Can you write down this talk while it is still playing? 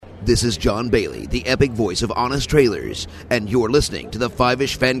This is John Bailey, the epic voice of Honest Trailers, and you're listening to the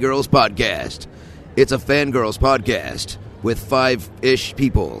Five-ish Fangirls Podcast. It's a Fangirls podcast with five-ish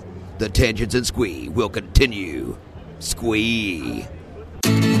people. The tangents and squee will continue. Squee.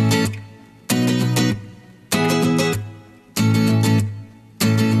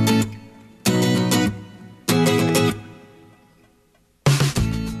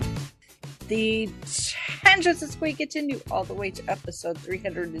 The tangents and squee continue all the way to episode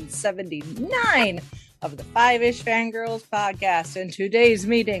 379 of the Five-ish Fangirls Podcast, and today's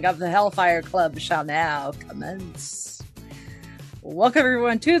meeting of the Hellfire Club shall now commence. Welcome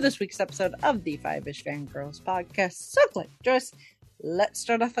everyone to this week's episode of the Five-ish Fangirls Podcast. So glad to join us. Let's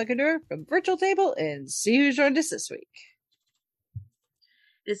start off like a door from virtual table and see who joined us this week.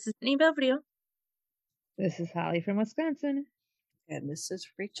 This is Annie Belvedere. This is Holly from Wisconsin. And this is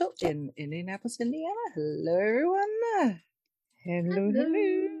Rachel in Indianapolis, Indiana. Hello, everyone. Hello.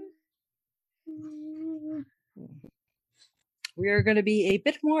 We are going to be a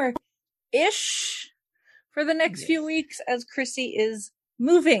bit more ish for the next few weeks as Chrissy is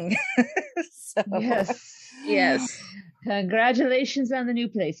moving. So, Yes. Congratulations on the new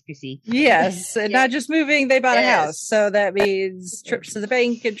place, Chrissy. yes, and not just moving, they bought a Yes. house. So that means trips to the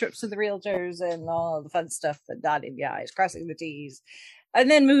bank and trips to the realtors and all the fun stuff, and dotting the I's, crossing the T's,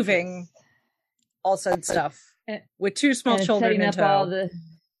 and then moving all said stuff with two small And children setting in up tow.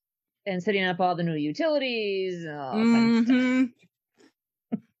 setting up all the new utilities and all kinds of stuff. Mhm.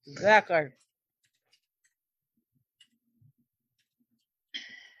 Exactly.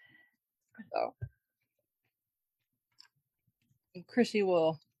 So, Chrissy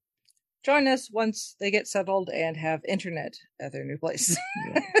will join us once they get settled and have internet at their new place.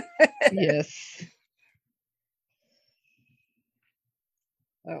 Yes.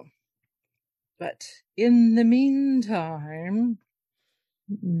 Oh, but in the meantime,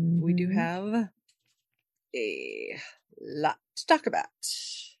 we do have a lot to talk about.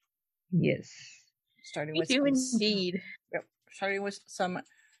 Yes. Starting We with do some- indeed. starting with some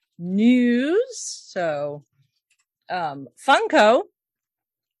news. So, Funko,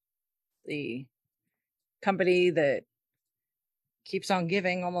 the company that keeps on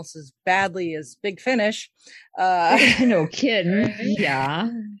giving almost as badly as Big Finish, No kidding. Yeah.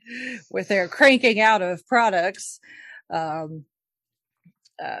 with their cranking out of products, as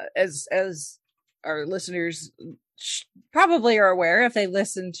our listeners probably are aware if they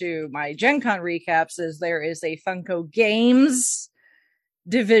listen to my Gen Con recaps, is there is a Funko Games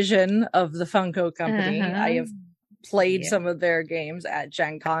division of the Funko company. I have played some of their games at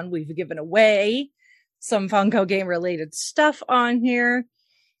Gen Con. We've given away some Funko game related stuff on here.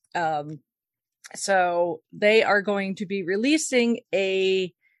 So they are going to be releasing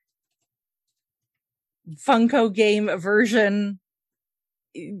a Funko game version.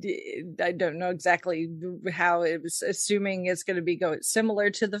 I don't know exactly how it was, assuming it's going to be similar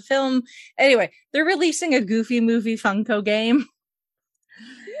to the film. Anyway, they're releasing a Goofy Movie Funko game,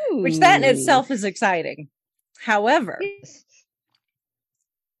 which that in itself is exciting. However, Yes.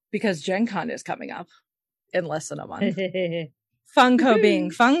 because Gen Con is coming up in less than a month, Funko being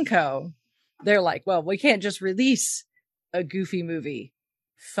Funko, they're like, well, we can't just release a Goofy Movie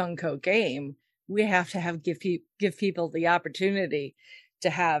Funko game. We have to give people the opportunity to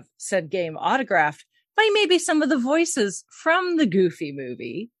have said game autographed by maybe some of the voices from the Goofy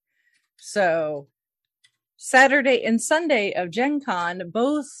Movie. So Saturday and Sunday of Gen Con,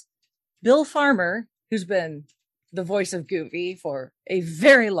 both Bill Farmer, who's been the voice of Goofy for a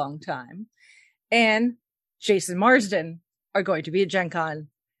very long time, and Jason Marsden are going to be at Gen Con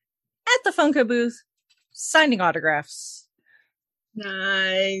at the Funko booth signing autographs.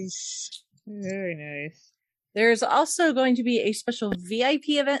 Nice. Very nice. There's also going to be a special VIP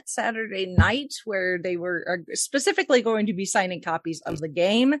event Saturday night where they are specifically going to be signing copies of the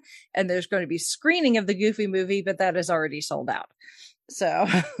game, and there's going to be screening of the Goofy Movie, but that is already sold out. So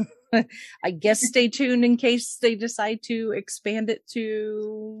I guess stay tuned in case they decide to expand it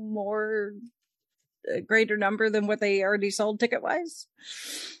to a greater number than what they already sold ticket-wise.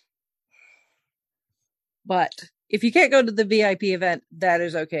 But if you can't go to the VIP event, that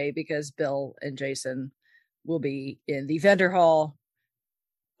is okay, because Bill and Jason will be in the vendor hall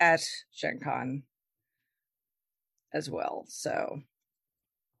at Gen Con as well. So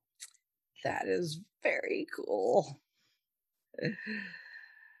that is very cool.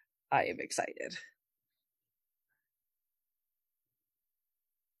 I am excited.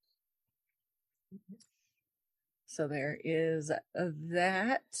 So there is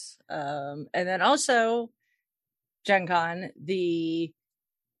that. And then also Gen Con, the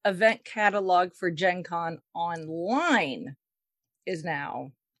event catalog for Gen Con online is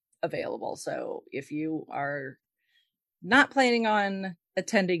now available. So if you are not planning on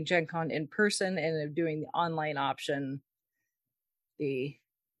attending Gen Con in person and doing the online option, the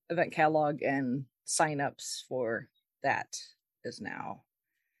event catalog and signups for that is now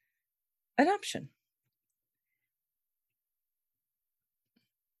an option.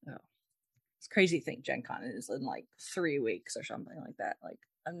 Oh, it's crazy to think Gen Con is in like 3 weeks or something like that. Like,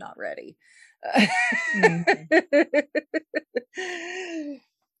 I'm not ready.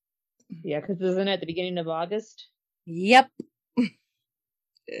 Yeah, because isn't it at the beginning of August? Yep.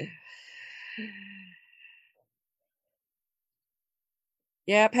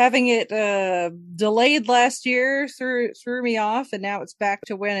 Yep, having it delayed last year threw me off, and now it's back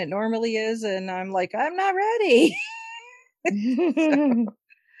to when it normally is, and I'm like, I'm not ready.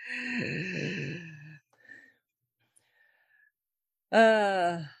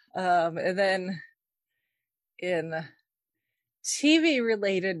 And then in TV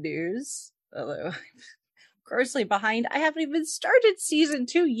related news, although I'm grossly behind, I haven't even started season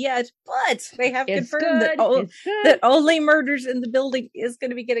 2 yet, but they have confirmed that Only Murders in the Building is going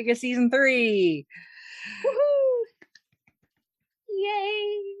to be getting a season 3. Woohoo!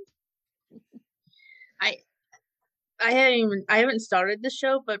 Yay! I haven't started the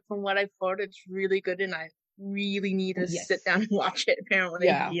show, but from what I've heard, it's really good, and I really need to sit down and watch it.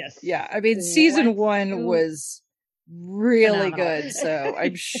 Apparently, yeah. I mean, season 1 was really good, so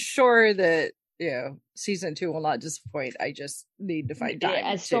I'm sure that season 2 will not disappoint. I just need to find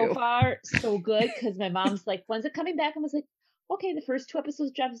time. So far, so good, because my mom's like, "When's it coming back?" I was like, "Okay, the first 2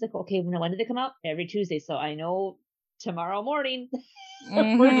 episodes dropped." It's like, "Okay, when did they come out?" Every Tuesday, so I know tomorrow morning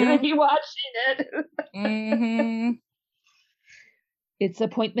we're gonna be watching it. Mm-hmm. It's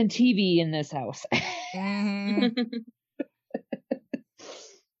appointment TV in this house. Mm-hmm.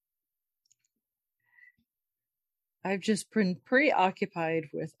 I've just been preoccupied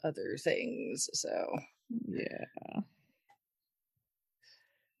with other things, so yeah.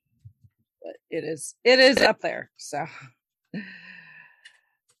 But it is up there, so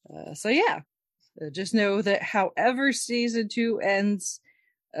yeah. Just know that however season 2 ends,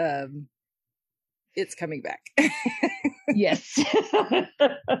 it's coming back. Yes.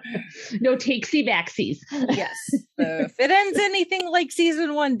 No takesy backsies. Yes. So if it ends anything like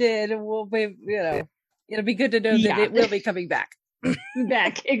season 1 did, we'll be, it'll be good to know that it will be coming back.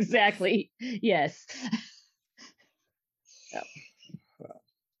 Back, exactly. Yes. Yep.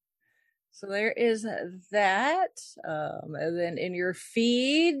 So there is that, and then in your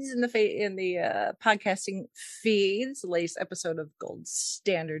feeds, in the podcasting feeds, the latest episode of Gold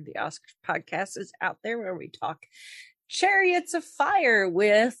Standard, the Oscar podcast, is out there, where we talk Chariots of Fire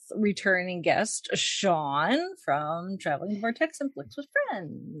with returning guest Sean from Traveling Vortex and Flicks with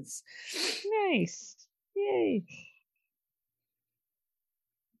Friends. Nice. Yay.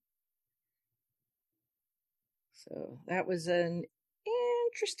 So that was an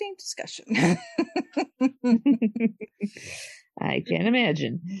interesting discussion. I can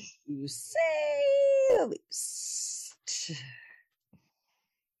imagine. You say the least.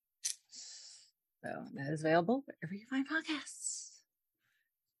 So that is available wherever you find podcasts.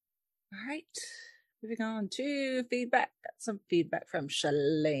 All right. Moving on to feedback. Got some feedback from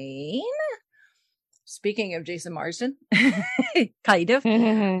Shalane. Speaking of Jason Marsden, kind of.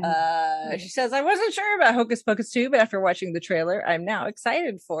 She says, I wasn't sure about Hocus Pocus 2, but after watching the trailer, I'm now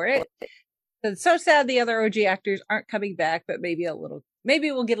excited for it. It's so sad the other OG actors aren't coming back, but maybe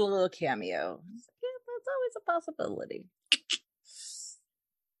we'll get a little cameo. Yeah, that's always a possibility.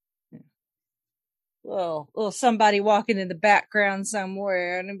 Little somebody walking in the background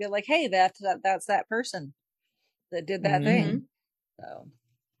somewhere and be like, hey, that's that person that did that thing. So.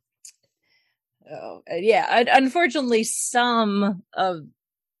 Oh, yeah. Unfortunately, some of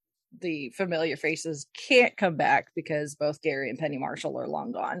the familiar faces can't come back because both Gary and Penny Marshall are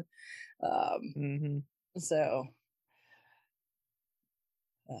long gone. So,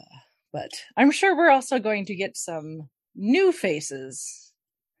 but I'm sure we're also going to get some new faces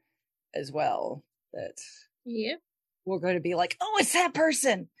as well. That we're going to be like, oh, it's that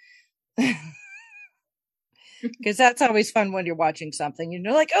person. Because that's always fun when you're watching something and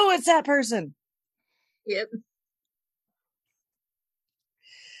you're like, oh, it's that person. Yep.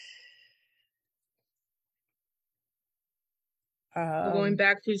 Going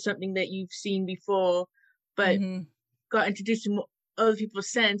back to something that you've seen before, but got introduced to other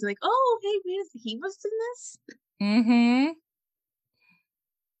people's sense, like, oh, hey, he was in this?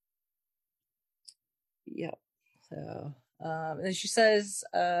 Yep. So, and she says,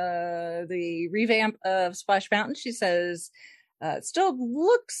 the revamp of Splash Mountain, she says, it still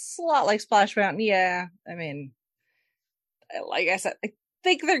looks a lot like Splash Mountain. Yeah. I mean, like I said,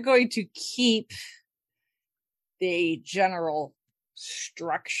 think they're going to keep the general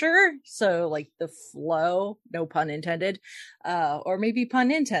structure, so like the flow, no pun intended, or maybe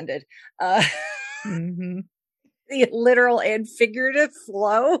pun intended, the literal and figurative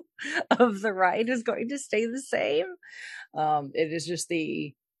flow of the ride is going to stay the same. It is just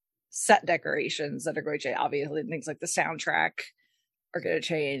the set decorations that are going to change. Obviously things like the soundtrack are going to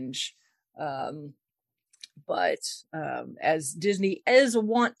change, but as Disney is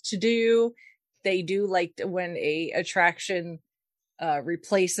wont to do, they do like to, when a attraction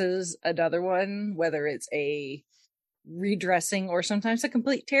replaces another one, whether it's a redressing or sometimes a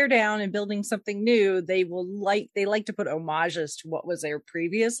complete tear down and building something new, they like to put homages to what was there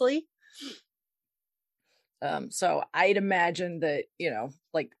previously. So I'd imagine that,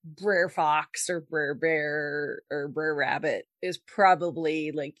 like Brer Fox or Brer Bear or Brer Rabbit is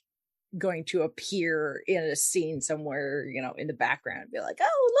probably like going to appear in a scene somewhere, in the background and be like,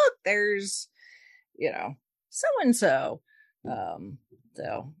 oh, look, there's, so and so.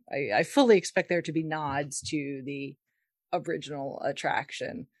 So I fully expect there to be nods to the original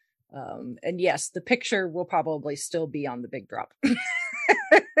attraction. And yes, the picture will probably still be on the big drop.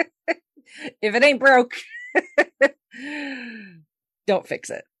 If it ain't broke, don't fix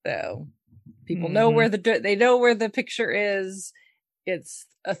it. So people know where they know where the picture is. It's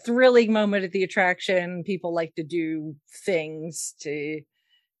a thrilling moment at the attraction. People like to do things to,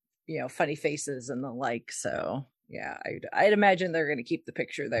 funny faces and the like. So yeah, I'd imagine they're going to keep the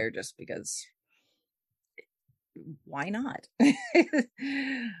picture there just because. Why not?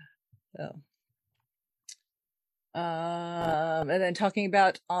 So, and then talking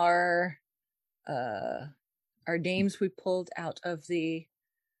about our names we pulled out of the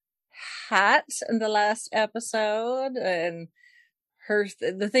hat in the last episode, and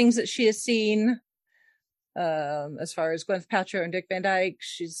the things that she has seen. As far as Gwyneth Paltrow and Dick Van Dyke,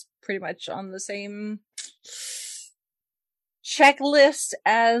 she's pretty much on the same checklist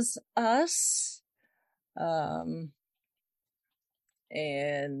as us. Although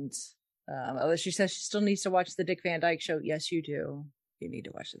she says she still needs to watch the Dick Van Dyke Show. Yes, you do. You need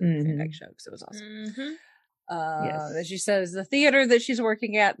to watch the Dick Van Dyke Show because it was awesome. Yes. And she says the theater that she's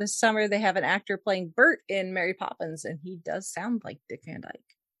working at this summer, they have an actor playing Bert in Mary Poppins, and he does sound like Dick Van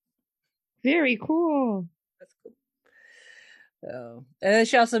Dyke. Very cool. That's cool. So, and then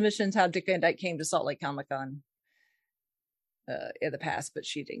she also mentions how Dick Van Dyke came to Salt Lake Comic-Con in the past, but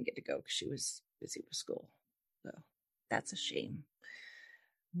she didn't get to go because she was busy with school. So that's a shame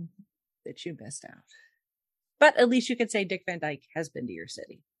that you missed out. But at least you could say Dick Van Dyke has been to your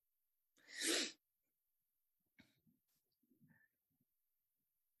city.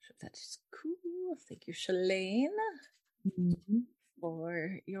 So that is cool. Thank you, Shalane,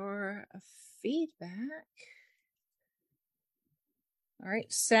 for your feedback. All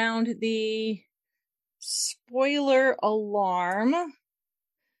right, sound the spoiler alarm.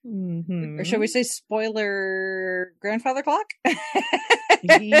 Or should we say spoiler grandfather clock?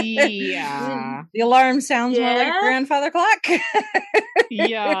 Yeah. The alarm sounds more like grandfather clock.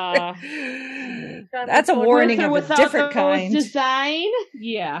 Yeah. That's a warning of a different kind. Design?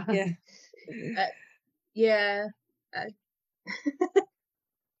 Yeah. Yeah.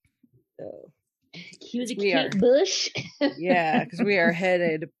 So, cue the Kate Bush. Yeah, because we are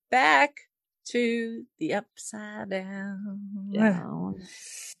headed back to the Upside Down.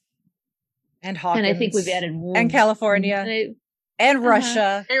 And Hawkins. And I think we've added more. And California. And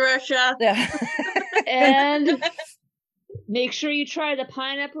Russia. And Russia. Yeah. And make sure you try the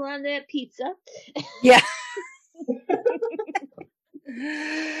pineapple on that pizza. Yeah.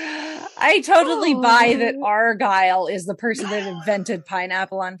 I totally buy that Argyle is the person that invented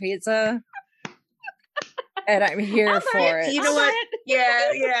pineapple on pizza. And I'm here for it. You know what?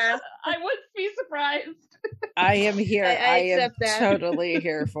 Yeah. I wouldn't be surprised. I am here. I am that. totally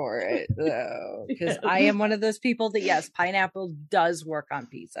here for it, though, because I am one of those people that, yes, pineapple does work on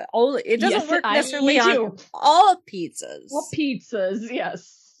pizza. Oh, it doesn't work necessarily on all pizzas. All pizzas,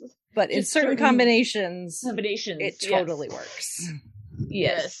 yes. But in certain combinations, it totally yes. works.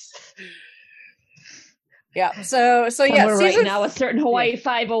 Yes. Yeah. So yeah. Right now, a certain Hawaii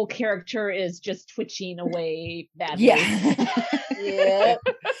Five-0 character is just twitching away badly. Yeah.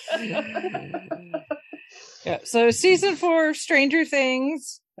 Yeah. So season 4 Stranger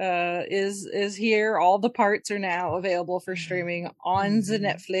Things is here. All the parts are now available for streaming on the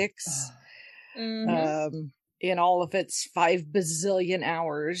Netflix. In all of its 5 bazillion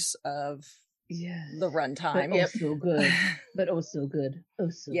hours of the runtime. But so good. But so good.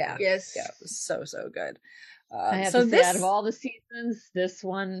 Yeah. Good. Yes. Yeah. So good. I have to say, out of all the seasons, this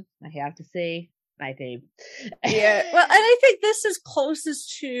one, I have to say, my fave. Yeah. Well, and I think this is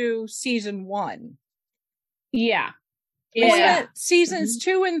closest to season 1. Yeah. Yeah. Seasons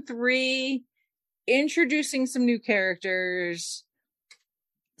 2 and 3, introducing some new characters,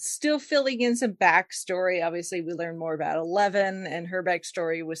 still filling in some backstory. Obviously, we learn more about 11 and her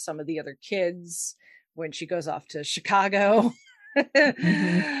backstory with some of the other kids when she goes off to Chicago.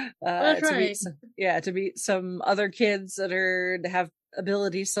 That's right. To meet some other kids that have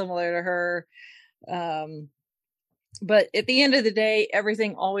abilities similar to her. But at the end of the day,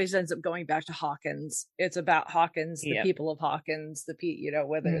 everything always ends up going back to Hawkins. It's about Hawkins, the people of Hawkins,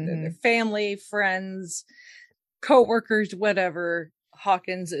 whether they're their family, friends, co-workers, whatever.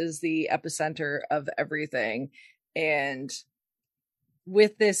 Hawkins is the epicenter of everything. And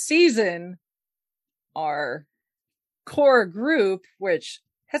with this season, our core group, which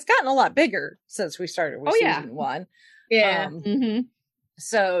has gotten a lot bigger since we started with season 1. Yeah.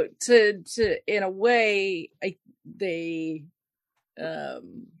 So to in a way, I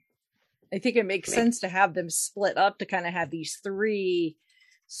think it makes sense to have them split up to kind of have these 3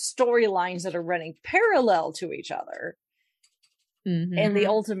 storylines that are running parallel to each other. And the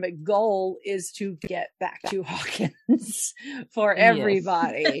ultimate goal is to get back to Hawkins for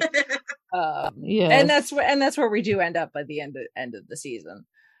everybody. And that's where we do end up by the end of the season.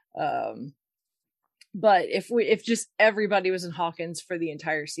 But if just everybody was in Hawkins for the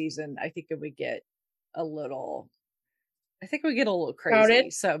entire season, I think it would get a little crazy.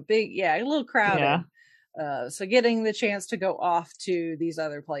 Crowded. So big, a little crowded. So getting the chance to go off to these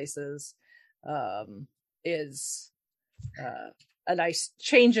other places is a nice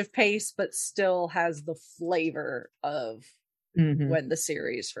change of pace, but still has the flavor of when the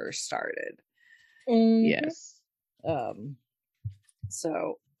series first started. Yes.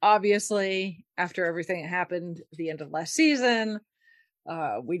 So obviously, after everything that happened at the end of last season,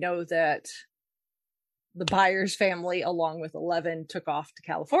 we know that the Byers family, along with 11, took off to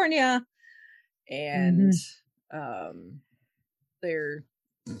California, and they're,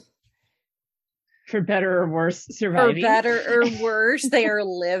 for better or worse, surviving. For better or worse, they are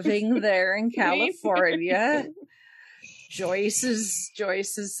living there in California. Joyce is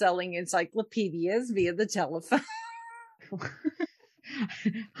selling encyclopedias via the telephone.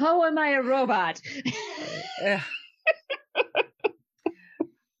 How am I a robot?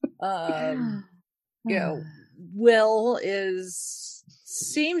 Will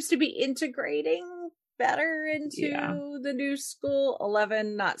seems to be integrating better into the new school.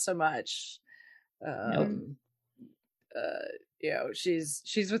 11, not so much.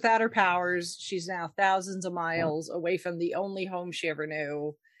 She's without her powers. She's now thousands of miles away from the only home she ever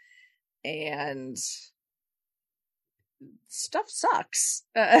knew, and stuff sucks.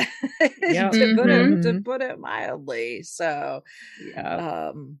 To put it mildly. So,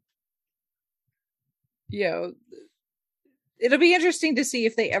 it'll be interesting to see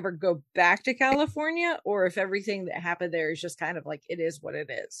if they ever go back to California, or if everything that happened there is just kind of like, it is what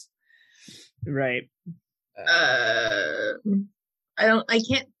it is. Right. I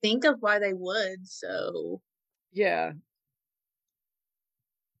can't think of why they would, so. Yeah.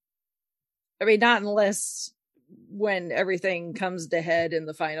 I mean, not unless when everything comes to head in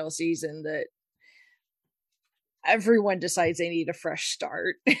the final season that everyone decides they need a fresh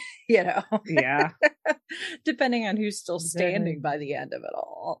start, Yeah. Depending on who's still standing by the end of it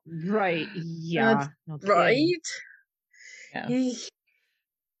all. Right. Yeah. Right. Yeah.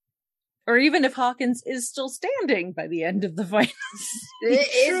 Or even if Hawkins is still standing by the end of the fight.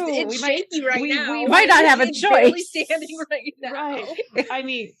 It's shaky right now. We might not have a choice. Standing right now. Right. I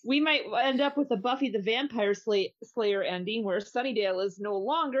mean, we might end up with a Buffy the Vampire Slayer ending where Sunnydale is no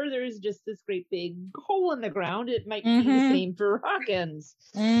longer. There's just this great big hole in the ground. It might be the same for Hawkins.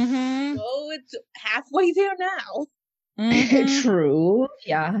 Oh, it's halfway there now. True.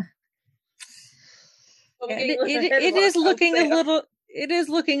 Yeah. It is looking a little. It is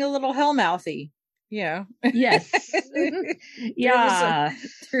looking a little hellmouthy. Yeah. Yes. Yeah.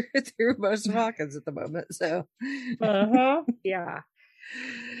 Through most of Hawkins at the moment. So. Yeah.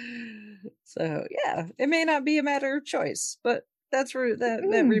 So it may not be a matter of choice, but that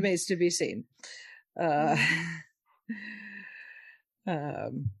remains to be seen. So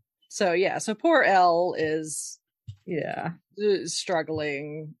poor Elle is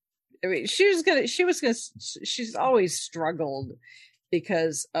struggling. I mean, she's always struggled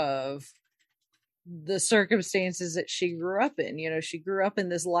because of the circumstances that she grew up in. She grew up in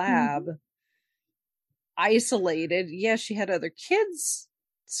this lab, isolated. Yes, she had other kids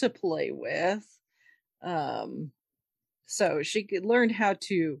to play with. So she learned how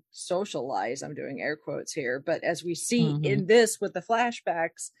to socialize. I'm doing air quotes here. But as we see in this with the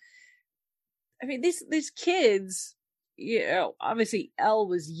flashbacks, I mean, these kids, you know, obviously Elle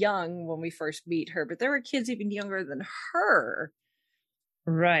was young when we first meet her, but there were kids even younger than her.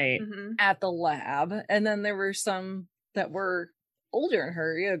 Right. At the lab. And then there were some that were older than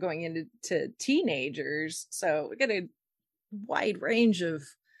her, you know, going into teenagers. So we get a wide range of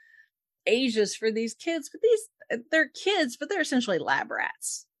ages for these kids, but they're kids, but they're essentially lab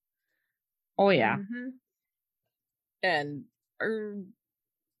rats. Oh, yeah. And are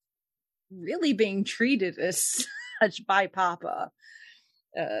really being treated as such by Papa.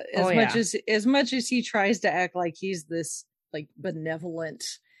 As much as he tries to act like he's this like benevolent,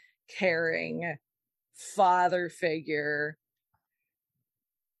 caring father figure,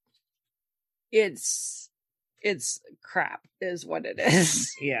 it's crap is what it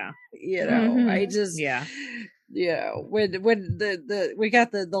is. Yeah. You know, I just, you know, when we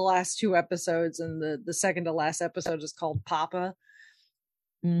got the last 2 episodes, and the second to last episode is called Papa.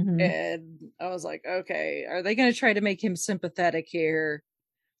 And I was like, okay, are they going to try to make him sympathetic here?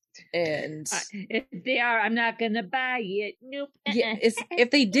 And if they are, I'm not gonna buy it. Nope. Yeah,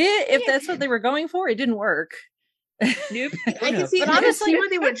 if that's what they were going for, it didn't work. Nope. I can see, honestly, what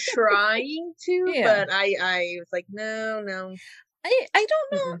they were trying to, but I was like, no. I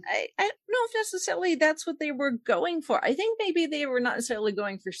don't know. I don't know if necessarily that's what they were going for. I think maybe they were not necessarily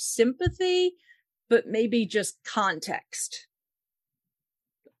going for sympathy, but maybe just context.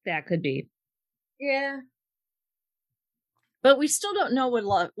 That could be. Yeah. But we still don't know what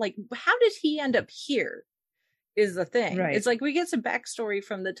love, like, how did he end up here is the thing. Right. It's like we get some backstory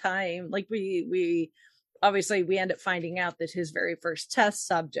from the time, like we obviously we end up finding out that his very first test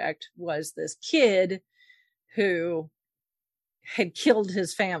subject was this kid who had killed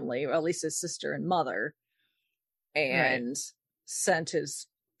his family, or at least his sister and mother, and sent his,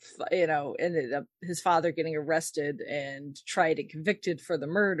 you know, ended up his father getting arrested and tried and convicted for the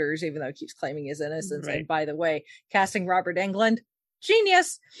murders, even though he keeps claiming his innocence. And by the way, casting Robert Englund,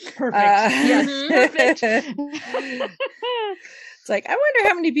 genius. Perfect. Yes, perfect. It's like, I wonder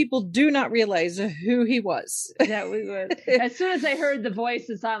how many people do not realize who he was. That we would. As soon as I heard the voice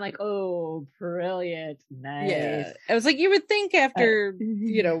and sound, like, oh, brilliant, nice. Yeah, I was like, you would think after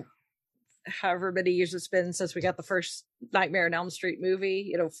you know, however many years it's been since we got the first Nightmare on Elm Street movie,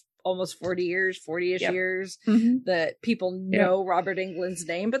 you know, almost 40-ish years, that people know Robert Englund's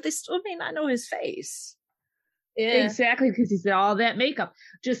name, but they still may not know his face. Yeah. Exactly, because he's all that makeup.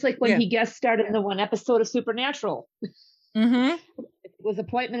 Just like when he guest starred in the one episode of Supernatural. It was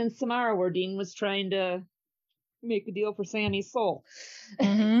Appointment in Samara, where Dean was trying to make a deal for Sammy's soul.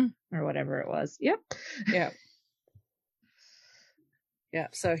 Or whatever it was. Yeah,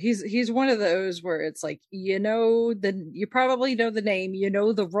 so he's one of those where it's like, you know, you probably know the name, you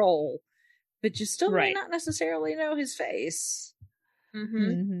know the role, but you still may not necessarily know his face.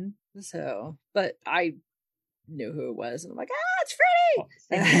 So, but I knew who it was, and I'm like, it's Freddy.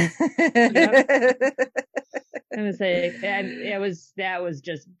 I was like, that was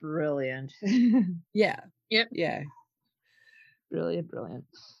just brilliant. Yeah. Brilliant.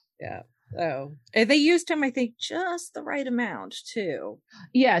 Yeah. Oh, and they used him, I think, just the right amount too.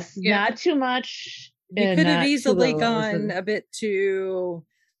 Yes, not too much. You could have easily gone a bit too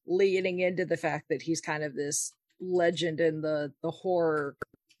leaning into the fact that he's kind of this legend in the horror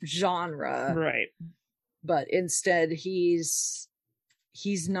genre, right? But instead, he's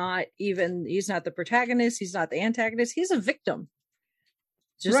not the protagonist. He's not the antagonist. He's a victim,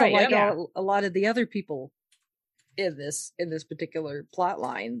 just like a lot of the other people in this particular plot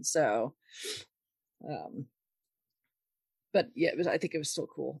line. So but yeah, I think it was still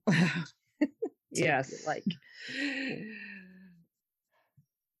cool. Yes, like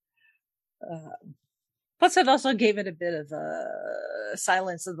plus it also gave it a bit of a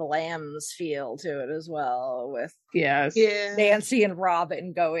Silence of the Lambs feel to it as well, with Nancy and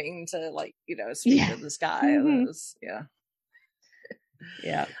Robin going to, like, you know, speak to this guy.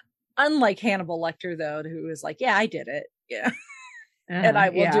 Unlike Hannibal Lecter, though, who was like, I did it. And I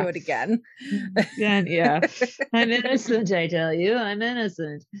will do it again. I'm innocent, I tell you. I'm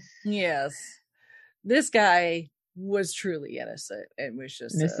innocent. Yes. This guy was truly innocent and was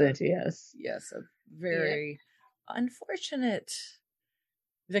just innocent, a very unfortunate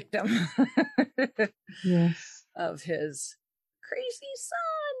victim of his crazy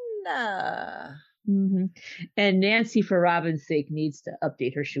son. And Nancy, for Robin's sake, needs to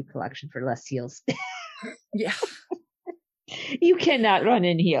update her shoe collection for less heels. You cannot run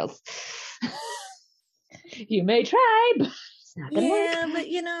in heels. You may try, but it's not gonna work. But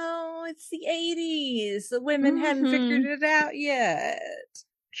you know, it's the 80s. The women hadn't figured it out yet.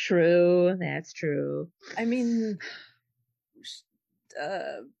 True, that's true. I mean,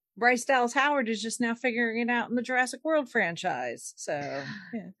 Bryce Dallas Howard is just now figuring it out in the Jurassic World franchise. So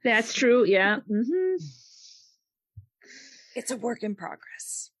yeah. That's true. Yeah. Mm-hmm. It's a work in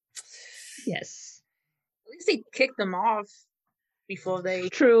progress. Yes. At least they kicked them off before they.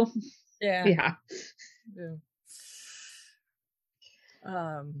 True. Yeah. Yeah.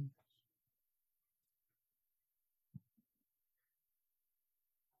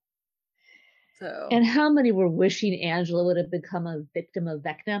 So. And how many were wishing Angela would have become a victim of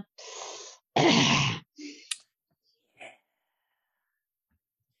Vecna?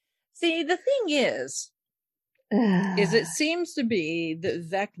 See, the thing is it seems to be that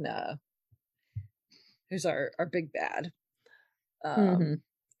Vecna, who's our big bad, and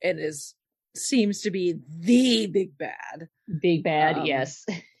seems to be the big bad. Big bad, yes.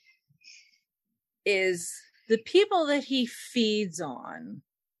 Is the people that he feeds on,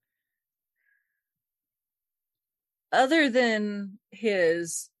 other than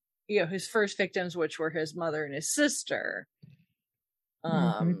his first victims, which were his mother and his sister,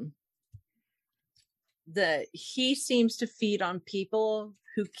 that he seems to feed on people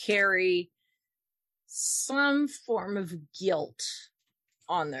who carry some form of guilt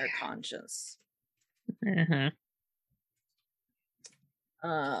on their conscience. I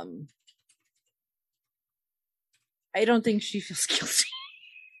don't think she feels guilty.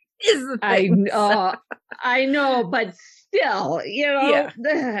 I know, but still,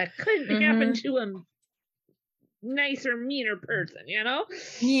 couldn't happen to a nicer, meaner person,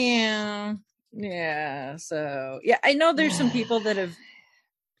 Yeah. So I know there's some people that have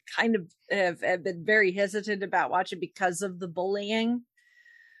kind of have been very hesitant about watching because of the bullying.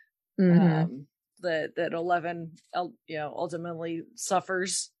 That 11 ultimately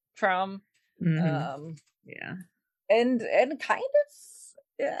suffers from. And kind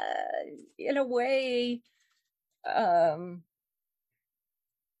of in a way,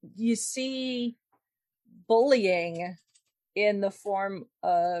 you see bullying in the form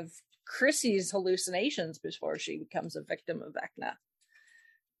of Chrissy's hallucinations before she becomes a victim of Vecna.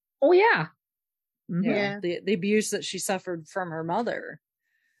 Oh yeah. The abuse that she suffered from her mother.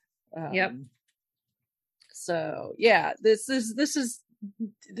 So yeah, this is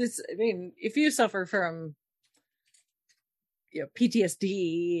I mean, if you suffer from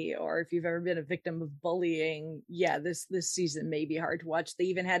PTSD, or if you've ever been a victim of bullying, this season may be hard to watch. They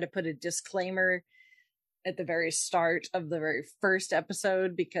even had to put a disclaimer at the very start of the very first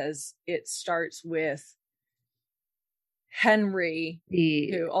episode, because it starts with Henry,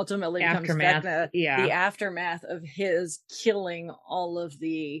 who ultimately becomes Vecna, the aftermath of his killing all of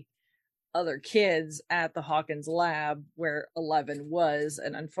the other kids at the Hawkins lab where 11 was,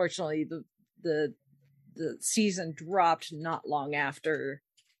 and unfortunately the season dropped not long after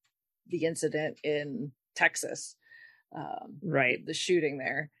the incident in Texas, the shooting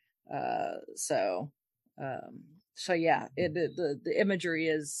there. So yeah, the imagery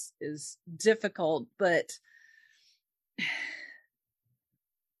is difficult, but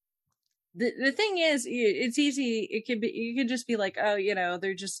the thing is, it's easy. It could be, you could just be like, oh,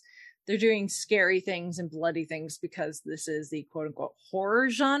 they're doing scary things and bloody things because this is the quote unquote horror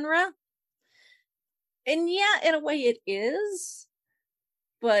genre. And yeah, in a way it is,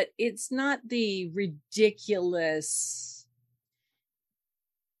 but it's not the ridiculous,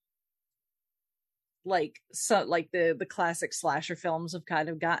 like the classic slasher films have kind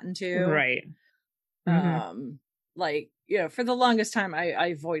of gotten to. Right. For the longest time I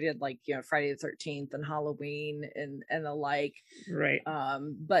avoided Friday the 13th and Halloween and the like. Right.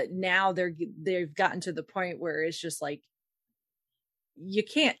 But now they've gotten to the point where it's just like, you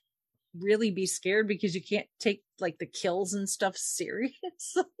can't really be scared because you can't take the kills and stuff seriously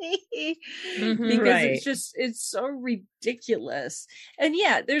because it's so ridiculous. And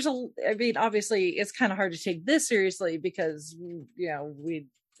yeah, obviously it's kind of hard to take this seriously because we,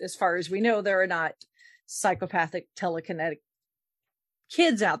 as far as we know, there are not psychopathic telekinetic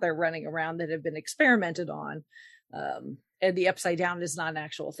kids out there running around that have been experimented on, and the upside down is not an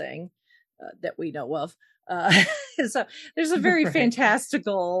actual thing that we know of. So there's a very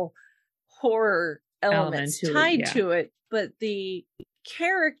fantastical horror elements tied to it, but the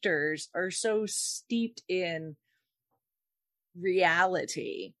characters are so steeped in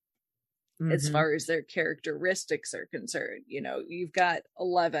reality as far as their characteristics are concerned. You've got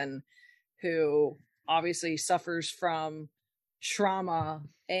 11 who obviously suffers from trauma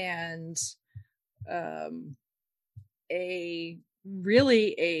and a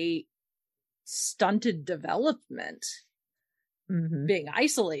stunted development, being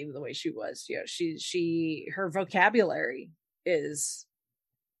isolated the way she was. Her vocabulary is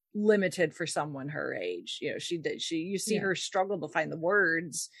limited for someone her age. You know, you see her struggle to find the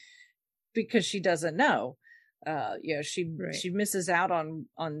words because she doesn't know. You know, she misses out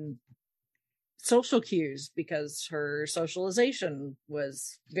on social cues because her socialization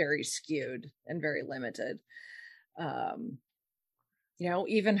was very skewed and very limited. You know,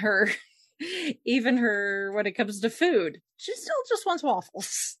 even her when it comes to food, she still just wants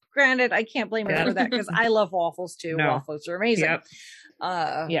waffles. Granted, I can't blame her for that because I love waffles too. No. Waffles are amazing. Yep.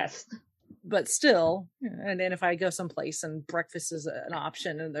 Yes. But still, and then if I go someplace and breakfast is an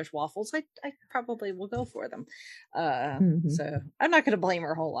option and there's waffles, I probably will go for them. So I'm not going to blame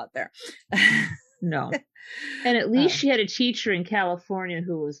her a whole lot there. No. And at least she had a teacher in California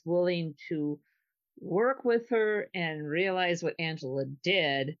who was willing to work with her and realize what Angela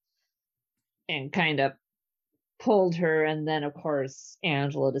did and kind of pulled her. And then, of course,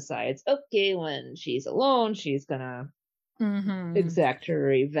 Angela decides, okay, when she's alone, she's going to exact her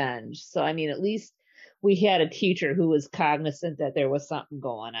revenge. So, I mean, at least we had a teacher who was cognizant that there was something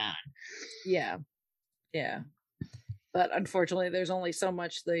going on. Yeah. Yeah. But unfortunately, there's only so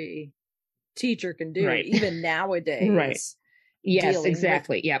much the teacher can do, even nowadays. Right. Yes,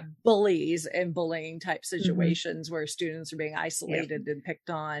 exactly. Yep. Bullies and bullying type situations where students are being isolated and picked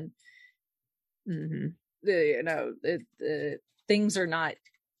on. The things are not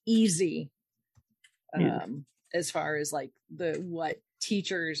easy. As far as like what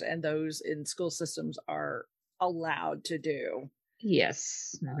teachers and those in school systems are allowed to do.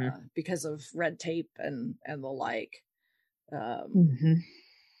 Yes. Because of red tape and the like.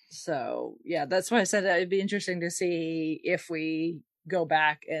 So yeah, that's why I said it'd be interesting to see if we go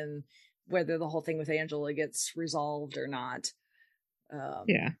back and whether the whole thing with Angela gets resolved or not.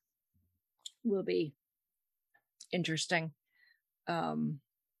 Will be interesting.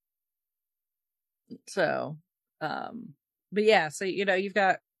 But yeah, so you know, you've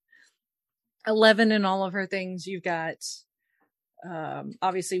got 11 in all of her things. You've got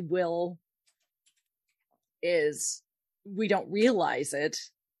obviously Will we don't realize it,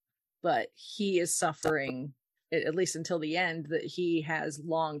 but he is suffering, at least until the end, that he has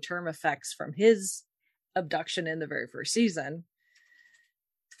long-term effects from his abduction in the very first season.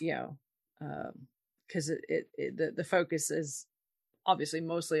 You know, because the focus is obviously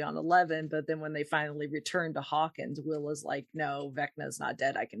mostly on 11, but then when they finally return to Hawkins, Will is like, no, Vecna's not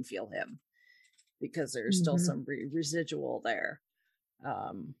dead. I can feel him, because there's still some residual there.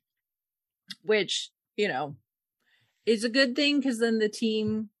 Which, you know, is a good thing, because then the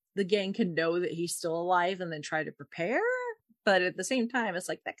gang can know that he's still alive and then try to prepare. But at the same time, it's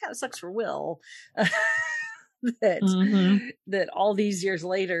like, that kind of sucks for Will. that all these years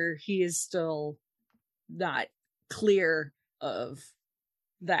later, he is still not clear of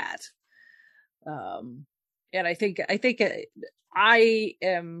that. And I think I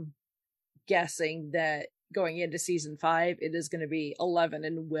am guessing that going into season 5, it is going to be 11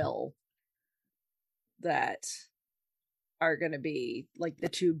 and Will that are going to be like the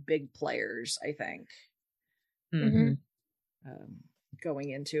two big players, I think.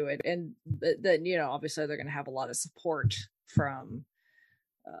 Going into it, and then, you know, obviously they're going to have a lot of support from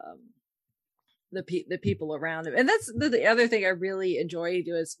the people around him. And that's the other thing I really enjoyed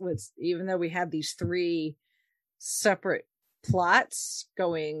was even though we had these 3 separate plots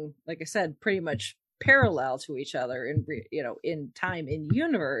going, like I said, pretty much parallel to each other in time, in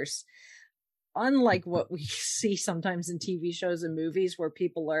universe, unlike what we see sometimes in TV shows and movies where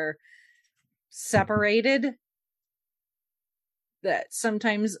people are separated, that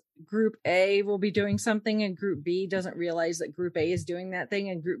sometimes group A will be doing something and group B doesn't realize that group A is doing that thing,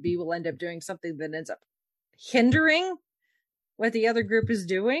 and group B will end up doing something that ends up hindering what the other group is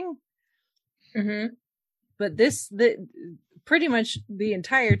doing. But pretty much the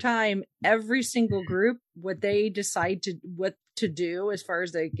entire time, every single group, what they decide what to do as far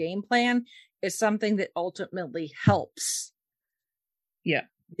as their game plan is something that ultimately helps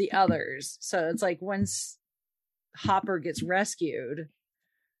the others. So it's like, once Hopper gets rescued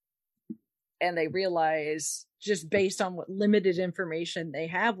and they realize, just based on what limited information they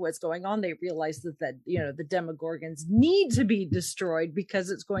have, what's going on, they realize that you know, the Demogorgons need to be destroyed because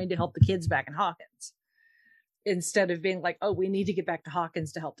it's going to help the kids back in Hawkins. Instead of being like, oh, we need to get back to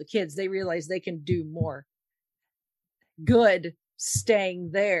Hawkins to help the kids, they realize they can do more good staying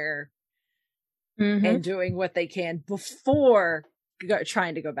there and doing what they can before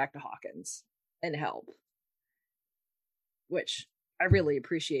trying to go back to Hawkins and help. Which I really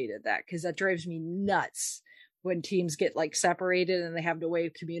appreciated that, because that drives me nuts when teams get like separated and they have no way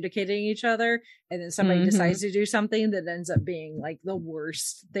of communicating each other, and then somebody decides to do something that ends up being like the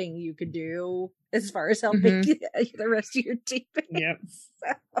worst thing you could do as far as helping the rest of your team. Yep.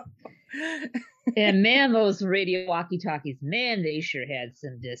 So. And man, those radio walkie-talkies, man, they sure had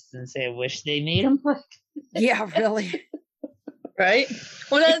some distance. I wish they made them. Yeah, really. Right?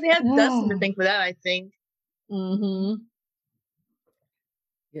 Well, they have Dustin to thank for that, I think.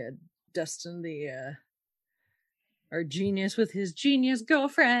 Yeah, Dustin, our genius with his genius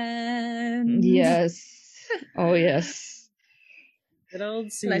girlfriend. Yes. Oh, yes. Good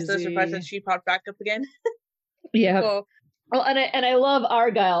old Susie. Nice little surprise that she popped back up again. Yeah. Well, and I love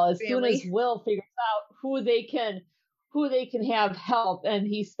Argyle. As soon as Family. Will figures out who they can have help, and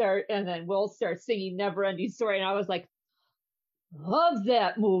then Will starts singing Never Ending Story, and I was like, love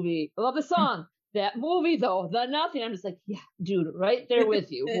that movie. I love the song. That movie, though, the Nothing. I'm just like, yeah, dude, right there with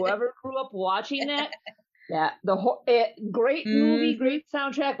you. Whoever grew up watching that, great movie, great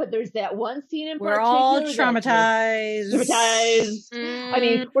soundtrack. But there's that one scene in particular. We're all traumatized. I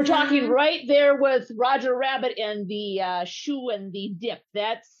mean, we're talking right there with Roger Rabbit and the shoe and the dip.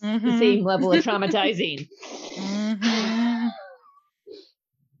 That's the same level of traumatizing.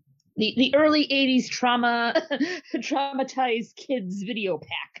 The early 80s traumatized kids video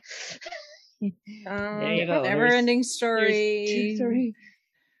pack. There you go. Never Ending Story. Story.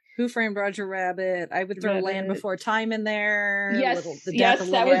 Who Framed Roger Rabbit? I would throw Land Before Time in there. Yes, The Death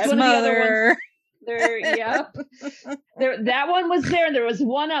of that was Little one Mother. of the other ones. That one was there, and there was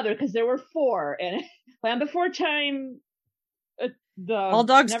one other because there were 4. And Land Before Time, the All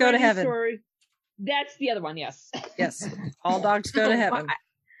Dogs Go to Heaven. Story. That's the other one. Yes. Yes. All Dogs Go to Heaven.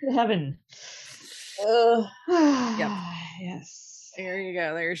 Heaven. Yep. Yes. There you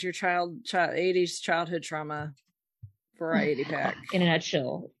go. There's your 80s childhood trauma variety pack. In a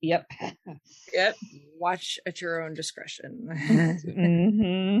nutshell. Yep. Yep. Watch at your own discretion.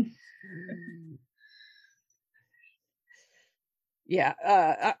 Yeah.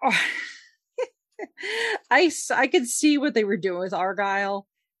 I could see what they were doing with Argyle,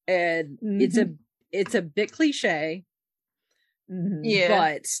 and it's a bit cliche. Yeah.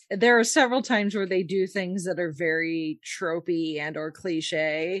 But there are several times where they do things that are very tropey and or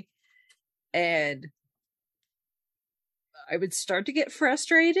cliche, and I would start to get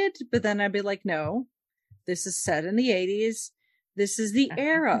frustrated, but then I'd be like, no, this is set in the 80s. This is the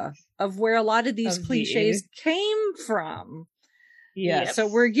era of where a lot of these cliches came from. Yeah. So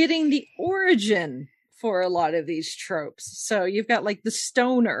we're getting the origin for a lot of these tropes. So you've got like the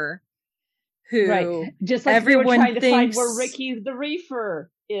stoner who just like everyone trying to find where Ricky the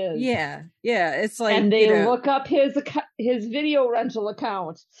Reefer is. Yeah. It's like, and they look up his video rental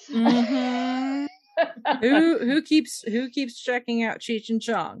account. who keeps checking out Cheech and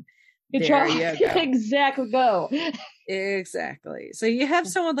Chong? There you go. Exactly. So you have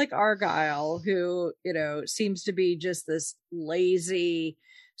someone like Argyle who, seems to be just this lazy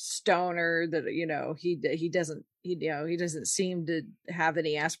stoner that, he doesn't seem to have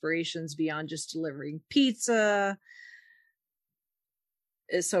any aspirations beyond just delivering pizza.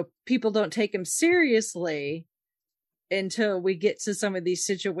 So people don't take him seriously until we get to some of these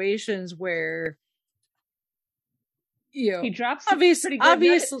situations where he drops obviously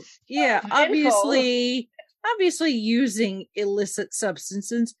using illicit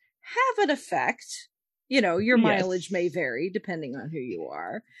substances have an effect. Your mileage may vary depending on who you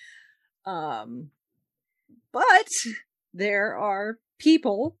are. But there are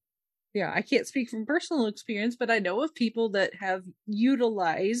people, I can't speak from personal experience, but I know of people that have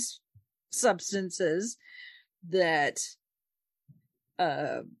utilized substances that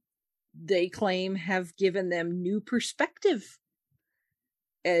they claim have given them new perspective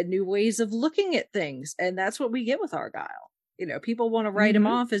and new ways of looking at things. And that's what we get with Argyle. People want to write him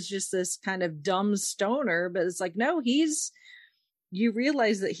off as just this kind of dumb stoner, but it's like, no, you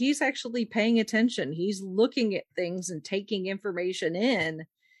realize that he's actually paying attention. He's looking at things and taking information in.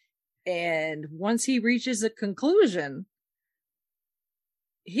 And once he reaches a conclusion,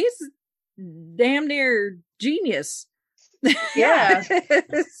 he's damn near genius. Yeah. So.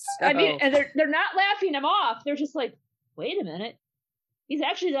 I mean, and they're not laughing him off. They're just like, wait a minute. He's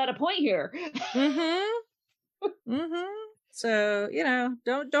actually got a point here. So,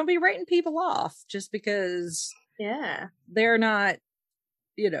 don't be writing people off just because they're not,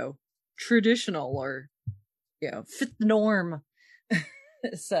 traditional or, fit the norm.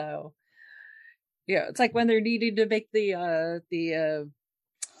 So, it's like when they're needing to make the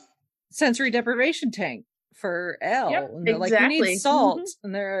sensory deprivation tank for Elle. Yep, and they're like, we need salt.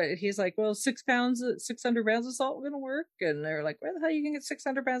 And he's like, well, 600 pounds of salt going to work. And they're like, where the hell are you going to get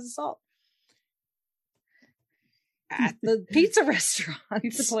 600 pounds of salt? at the pizza restaurant.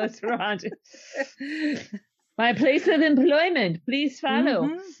 Pizza restaurant. My place of employment. Please follow.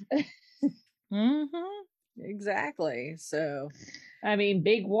 Exactly. So, I mean,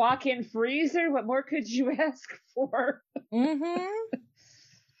 big walk-in freezer. What more could you ask for?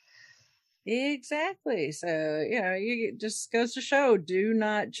 Exactly. So, you just goes to show, do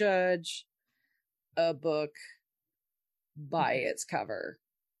not judge a book by its cover.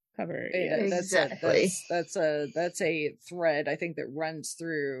 Exactly. That's a thread I think that runs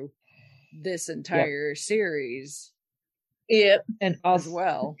through this entire series. Yep. And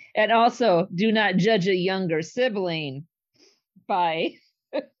also do not judge a younger sibling by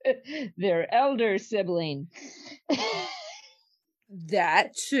their elder sibling.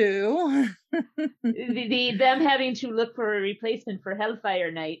 That too. Them having to look for a replacement for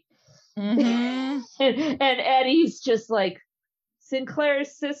Hellfire Knight. And Eddie's just like,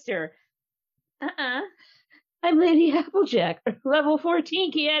 Sinclair's sister. I'm Lady Applejack, level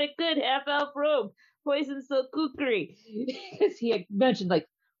 14 chaotic good half-elf rogue, poison silk kukri. Because he had mentioned like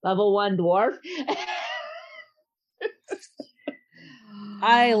level 1 dwarf.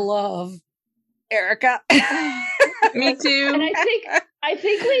 I love Erica. Me too. And I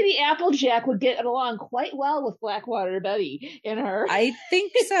think Lady Applejack would get along quite well with Blackwater Betty in her. I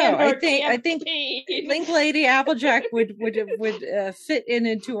think so. I think Lady Applejack would fit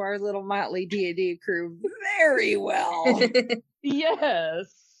into our little motley D&D crew very well.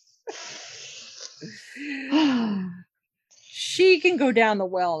 Yes. She can go down the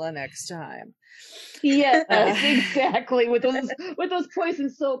well the next time. Yes, exactly. With those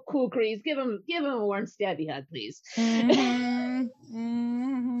poison silk kukris, give him a warm stabby hug, please.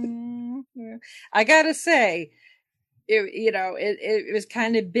 I gotta say, it was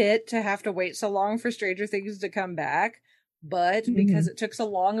kind of bit to have to wait so long for Stranger Things to come back, but because it took so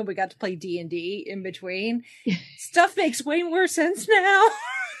long and we got to play D&D in between, stuff makes way more sense now.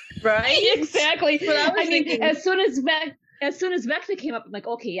 Right? Exactly. But I was thinking, as soon as Vecna came up, I'm like,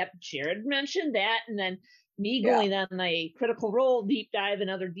 okay, yep, Jared mentioned that, and then me going on my Critical Role deep dive and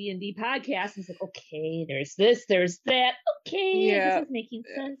other D&D podcasts, it's like, okay, there's this, there's that, okay, this is making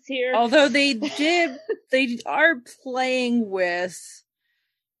sense here. Although they are playing with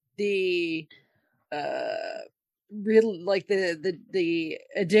the real, like the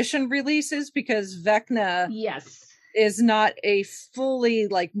edition releases, because Vecna is not a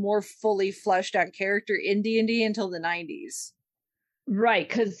more fully fleshed out character in D&D until the 90s. Right,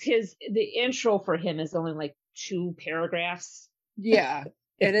 because the intro for him is only like 2 paragraphs. Yeah.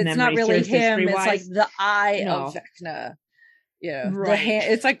 And it's not really him, it's like the eye of Vecna. Yeah. Right.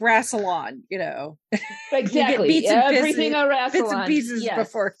 It's like Rassilon, Exactly. Everything on Rassilon. Bits and pieces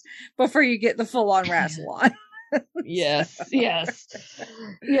before you get the full on Rassilon. Yes. Yeah,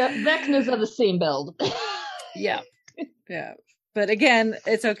 Vecna's of the same build. Yeah. But again,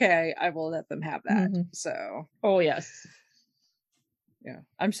 it's okay. I will let them have that. So. Oh yes. Yeah.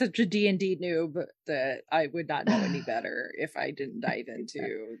 I'm such a D&D noob that I would not know any better if I didn't dive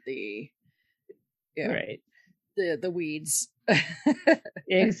into the weeds.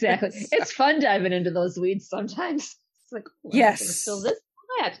 Exactly. So. It's fun diving into those weeds sometimes. It's like, yes. Fill this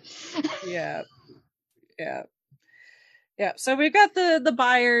that. Yeah. So we've got the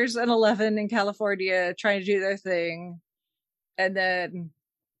buyers and 11 in California trying to do their thing. And then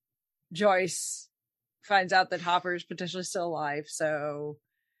Joyce finds out that Hopper's potentially still alive. So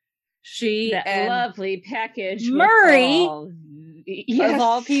she and lovely package Murray, of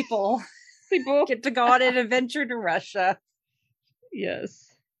all people, get to go on an adventure to Russia. Yes.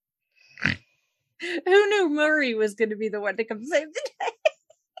 Who knew Murray was going to be the one to come save the day?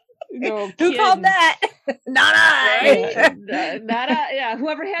 No, who called that? Not I. Not I. Yeah,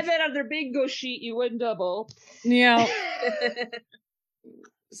 whoever had that on their bingo sheet, you win double. Yeah.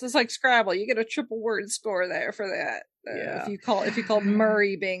 This is like Scrabble. You get a triple word score there for that. If you call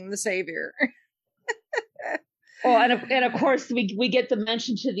Murray being the savior. Oh, and of course we get the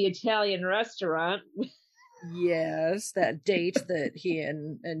mention to the Italian restaurant. Yes, that date that he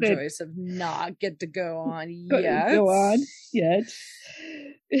and Joyce have not get to go on yet. Go on yet.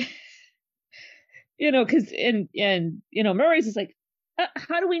 Because Murray's just like,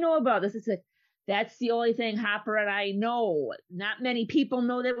 how do we know about this? It's like, that's the only thing Hopper and I know. Not many people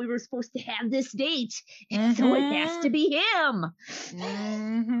know that we were supposed to have this date, and so it has to be him.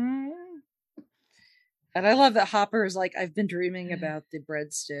 And I love that Hopper is like, I've been dreaming about the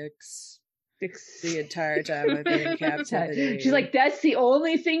breadsticks the entire time I've been in captivity. She's like, that's the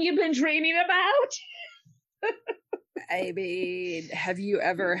only thing you've been dreaming about? I mean, have you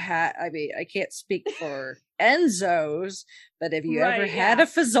ever had? I mean, I can't speak for Enzo's, but have you ever had a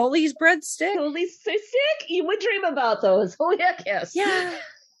Fazoli's breadstick? Fazoli's stick? You would dream about those. Oh, heck yes. Yeah.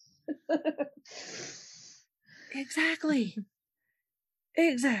 Exactly.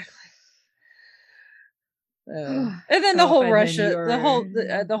 And then the whole Russia,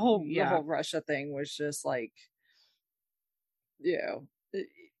 the whole Russia thing was just like, you know,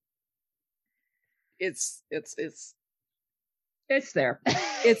 it's there. It's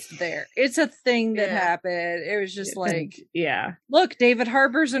there. It's a thing that happened. It was just like, look, David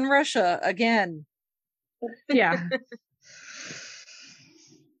Harbour's in Russia again. Yeah.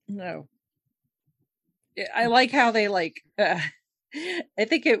 No. I like how they like, I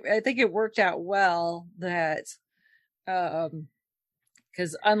think it worked out well that,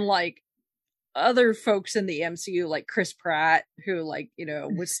 because unlike other folks in the MCU, like Chris Pratt, who like, you know,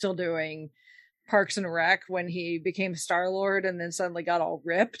 was still doing Parks and Rec when he became Star-Lord and then suddenly got all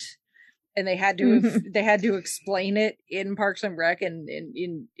ripped, and they had to explain it in Parks and Rec and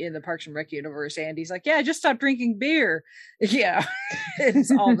in the Parks and Rec universe. And he's like, yeah, I just stopped drinking beer. Yeah. And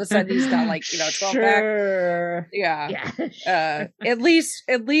all of a sudden he's got like, you know, 12 pack. Yeah. At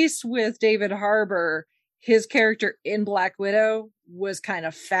least with David Harbour, his character in Black Widow was kind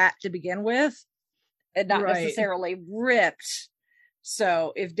of fat to begin with and not necessarily ripped.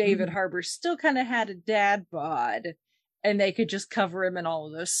 So if David Harbour still kind of had a dad bod, and they could just cover him in all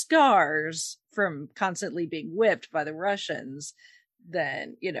of those scars from constantly being whipped by the Russians,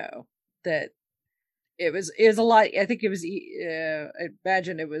 then, you know, that it was a lot. I think it was, I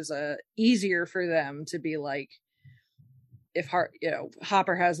imagine it was easier for them to be like, if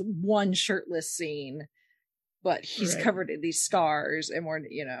Hopper has one shirtless scene, but he's covered in these scars, and we're,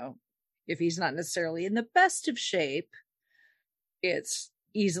 you know, if he's not necessarily in the best of shape, it's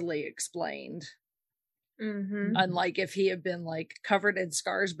easily explained. Unlike if he had been like covered in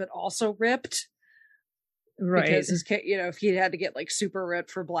scars but also ripped, because his, you know, if he had to get like super ripped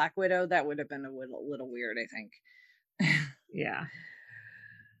for Black Widow, that would have been a little weird, I think. Yeah.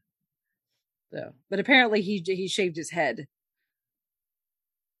 So, but apparently he shaved his head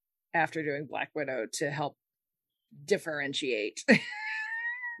after doing Black Widow to help differentiate.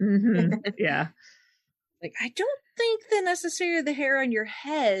 Yeah. Like, I don't think that necessarily the hair on your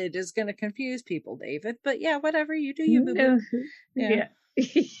head is going to confuse people, David. But yeah, whatever you do, you boo. Yeah,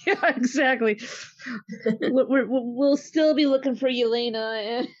 exactly. We'll still be looking for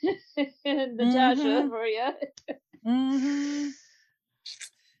Yelena and Natasha for you.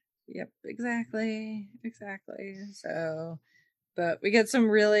 Yep, exactly. So, but we get some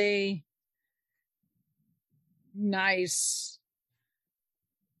really nice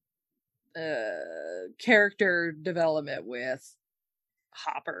character development with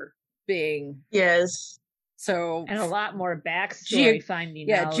Hopper being so, and a lot more backstory finding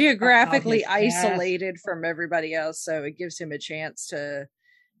out. Geographically isolated from everybody else, so it gives him a chance to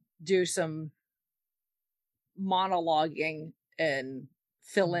do some monologuing and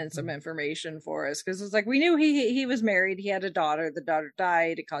fill in some information for us, because it's like, we knew he was married, he had a daughter, the daughter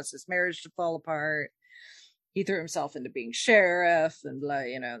died, it caused his marriage to fall apart. He threw himself into being sheriff and blah,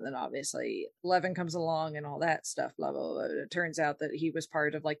 you know, then obviously Levin comes along and all that stuff, blah, blah, blah. It turns out that he was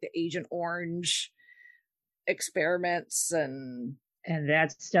part of like the Agent Orange experiments, and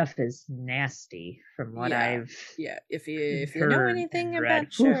that stuff is nasty from what I've if you know anything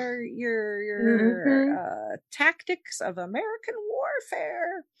about your tactics of American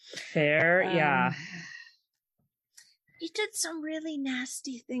warfare. He did some really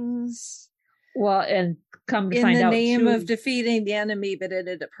nasty things. Well, and come to find out, in the name of defeating the enemy, but it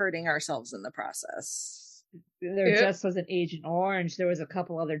ended up hurting ourselves in the process. There just wasn't Agent Orange. There was a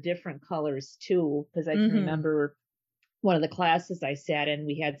couple other different colors too, because I can remember one of the classes I sat in,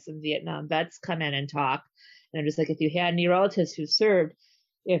 we had some Vietnam vets come in and talk, and I'm just like, if you had any relatives who served,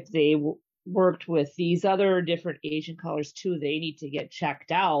 if they worked with these other different Asian colors too, they need to get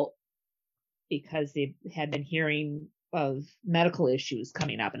checked out, because they had been hearing of medical issues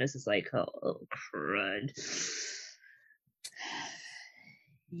coming up, and this is like, oh crud.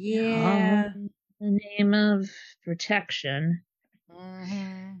 Yeah. In the name of protection.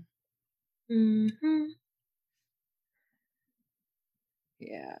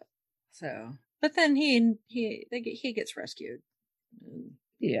 Yeah. So, but then he gets rescued.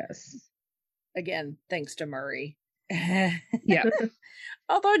 Yes. Again, thanks to Murray. Yeah.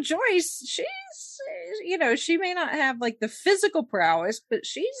 Although Joyce, she's, you know, she may not have like the physical prowess, but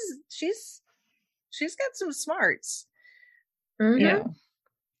she's got some smarts. You know,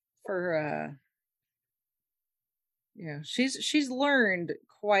 for she's learned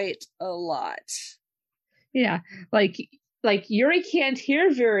quite a lot. Yeah, like Yuri can't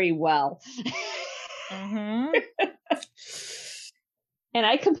hear very well. Mm-hmm. And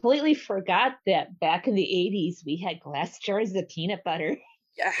I completely forgot that back in the 80s we had glass jars of peanut butter.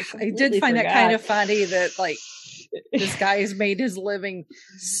 Yeah, I did find that kind of funny that like this guy has made his living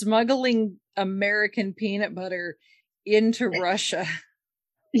smuggling American peanut butter into Russia.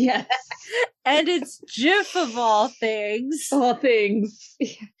 Yes. And it's Jif of all things. All things.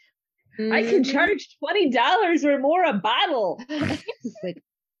 Mm-hmm. I can charge $20 or more a bottle. It's like,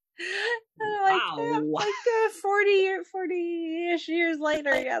 wow. Like 40-ish years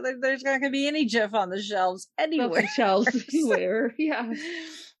later, yeah, there's not going to be any Jif on the shelves anywhere. Anywhere, yeah.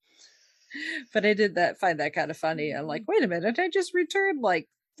 But I did find that kind of funny. I'm like, wait a minute, I just returned like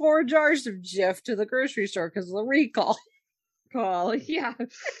 4 jars of Jif to the grocery store because of the recall. Yeah.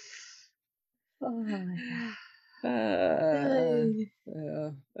 Oh my God.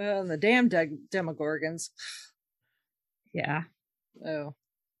 And the damn Demogorgons. Yeah. Oh.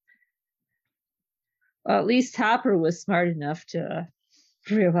 Well, at least Hopper was smart enough to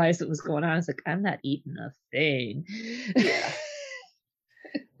realize what was going on. It's like, I'm not eating a thing. Yeah.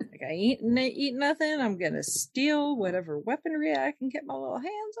 Like, I eat nothing. I'm going to steal whatever weaponry I can get my little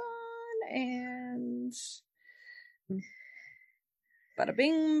hands on. And bada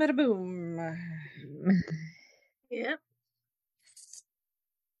bing, bada boom. Yep.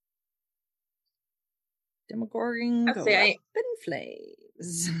 Demogorgon go up in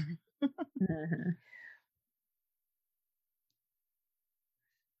flames.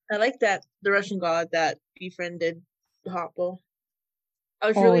 I like that the Russian god that befriended Hopper. I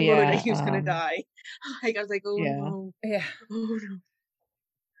was really worried that he was gonna die. Like I was like, oh no, yeah, oh no.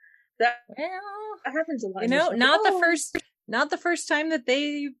 That happens a lot. You know, not the first time that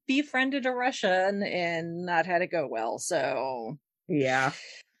they befriended a Russian and not had it go well. So yeah,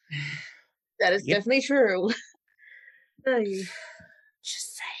 that is definitely true.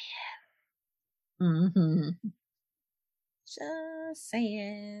 Just saying. Mm-hmm. Just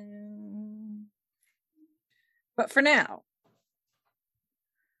saying. But for now,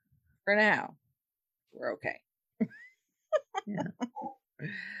 we're okay. Yeah.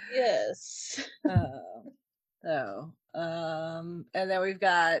 Yes. And then we've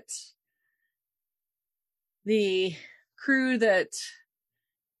got the crew that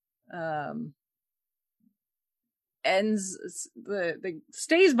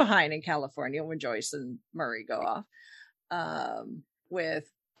stays behind in California when Joyce and Murray go off. With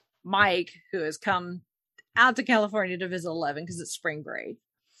Mike, who has come out to California to visit 11 because it's spring break.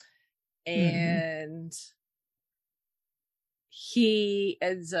 And he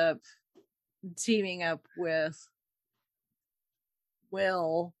ends up teaming up with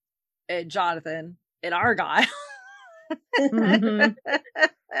Will and Jonathan and Argyle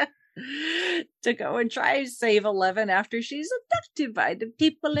to go and try and save 11 after she's abducted by the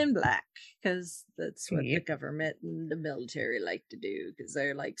people in black, because that's what the government and the military like to do, because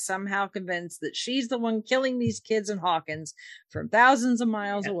they're like somehow convinced that she's the one killing these kids in Hawkins from thousands of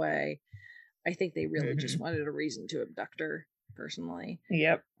miles away. I think they really just wanted a reason to abduct her, personally.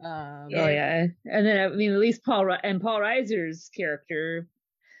 Yep. And then I mean, at least Paul Reiser's character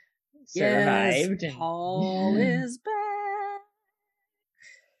survived. Yes, Paul is back.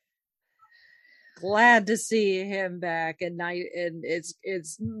 Glad to see him back, and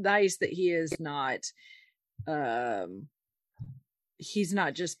it's nice that he is not he's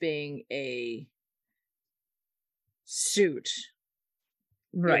not just being a suit,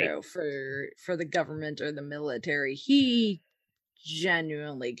 right, you know, for the government or the military. He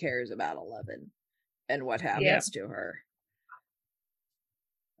genuinely cares about 11 and what happens to her.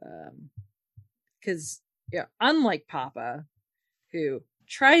 Because unlike Papa, who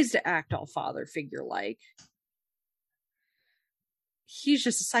tries to act all father figure like, he's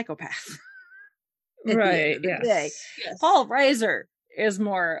just a psychopath. Right. Yes. Paul Reiser is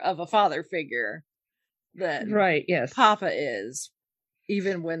more of a father figure than Papa is,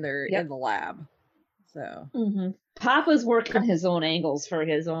 even when they're in the lab. So Papa's working his own angles for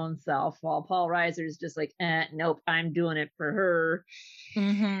his own self, while Paul Reiser's just like, nope, I'm doing it for her.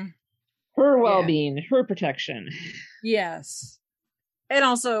 Her well-being, her protection. Yes. And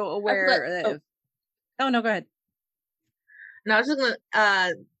also aware of... Oh, no, go ahead. No, I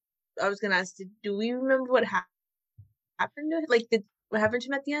was gonna ask, do we remember what happened to him? Like, what happened to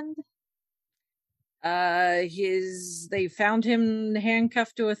him at the end? They found him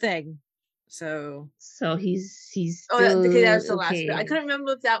handcuffed to a thing. So he's still that was the last bit. I couldn't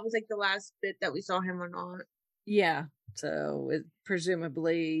remember if that was like the last bit that we saw him or not. Yeah. So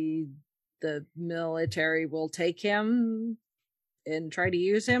presumably the military will take him and try to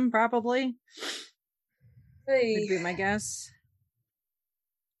use him, probably. Would be my guess.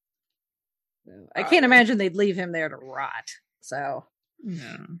 So, I can't imagine they'd leave him there to rot. So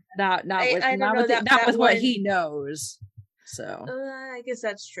not with what he knows. So I guess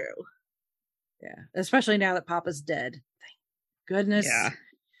that's true. Yeah, especially now that Papa's dead. Thank goodness.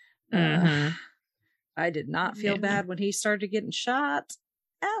 Yeah. I did not feel bad when he started getting shot.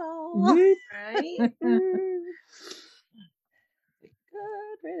 Ow. Right?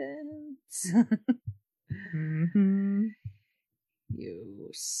 Good riddance. You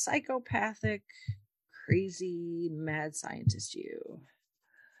psychopathic, crazy, mad scientist, you.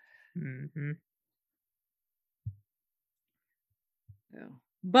 Yeah.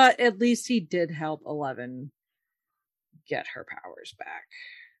 But at least he did help 11 get her powers back,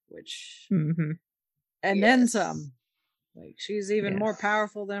 which and then some. Like, she's even more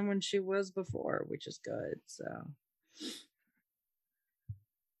powerful than when she was before, which is good.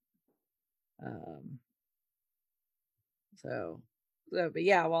 But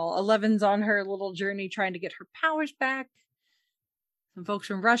yeah, while 11's on her little journey trying to get her powers back, some folks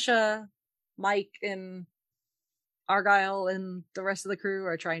from Russia, Mike and Argyle and the rest of the crew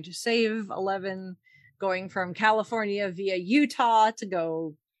are trying to save 11, going from California via Utah to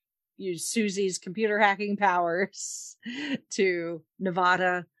go use Susie's computer hacking powers to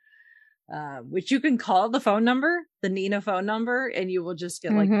Nevada, which you can call the phone number, the Nina phone number, and you will just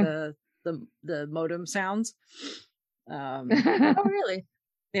get like the modem sounds. Oh, really?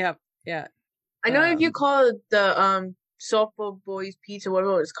 Yeah. I know if you call the Soulful Boys Pizza,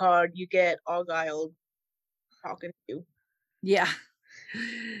 whatever it's called, you get Argyle talking to you. Yeah.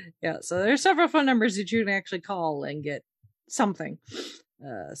 So there's several phone numbers that you can actually call and get something,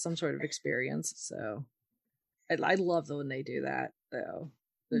 some sort of experience. So I love when they do that, though.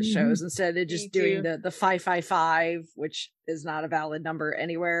 The shows, instead of just doing the 555, which is not a valid number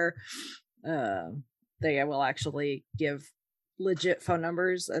anywhere. They will actually give legit phone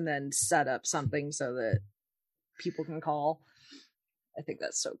numbers and then set up something so that people can call. I think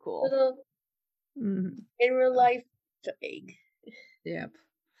that's so cool. Little in real life egg. Yep.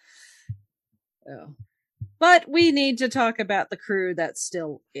 Oh. But we need to talk about the crew that's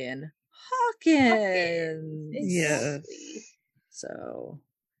still in Hawkins. Yes. So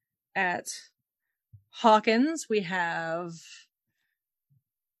at Hawkins we have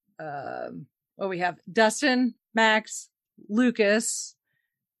we have Dustin, Max, Lucas,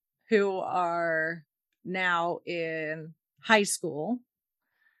 who are now in high school.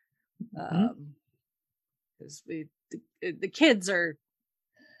 Because the kids are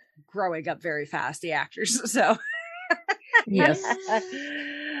growing up very fast, the actors. So yes.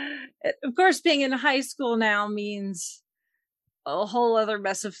 Of course, being in high school now means a whole other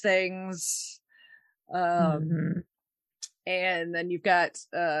mess of things. And then you've got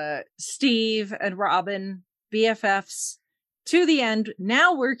Steve and Robin, BFFs, to the end,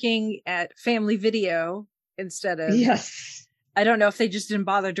 now working at Family Video instead of... Yes. I don't know if they just didn't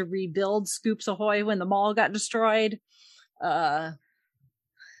bother to rebuild Scoops Ahoy when the mall got destroyed. Or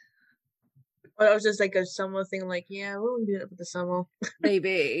it was just like a summer thing, like, yeah, we'll do it with the summer.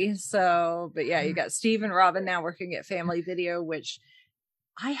 Maybe. So, but yeah, you got Steve and Robin now working at Family Video, which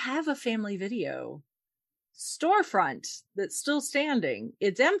I have a Family Video storefront that's still standing.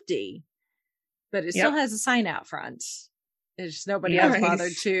 It's empty, but it still has a sign out front. It's just nobody has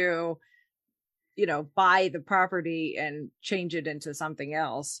bothered to, buy the property and change it into something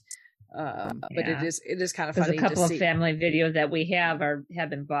else. But it is kind of funny. There's a couple of Family Videos that we have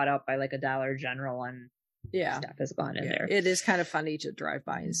been bought out by like a Dollar General, and stuff has gone in there. It is kind of funny to drive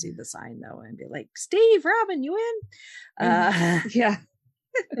by and see the sign though and be like, Steve, Robin, you in? Yeah.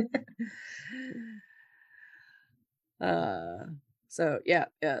 So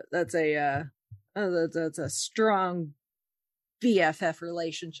that's a strong BFF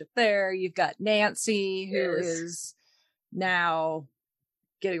relationship there. You've got Nancy, who is now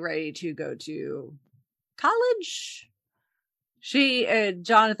getting ready to go to college. She and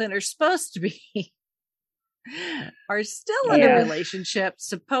Jonathan are supposed to be are still in a relationship,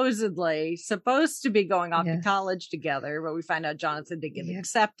 supposedly supposed to be going off to college together, but we find out Jonathan did get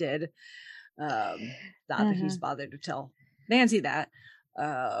accepted. Not that he's bothered to tell Nancy that.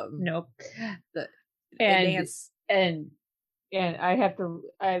 Nope. And I have to,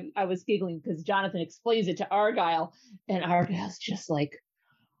 I was giggling because Jonathan explains it to Argyle, and Argyle's just like,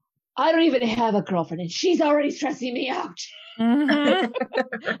 I don't even have a girlfriend, and she's already stressing me out.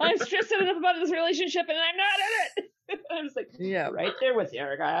 I'm stressed enough about this relationship, and I'm not in it. I was like, right there with you,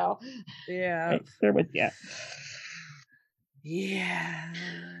 Argyle. Yeah. Right there with you. Yeah.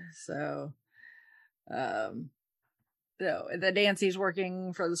 So, So the Nancy's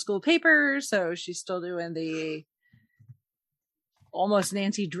working for the school paper, so she's still doing the almost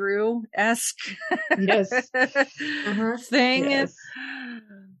Nancy Drew-esque yes. thing. Yes.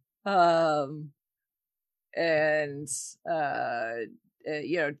 And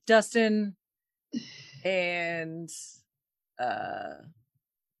you know, Dustin and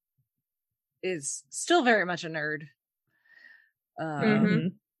is still very much a nerd.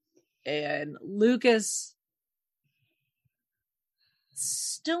 And Lucas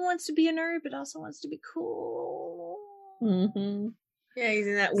still wants to be a nerd, but also wants to be cool. Yeah, he's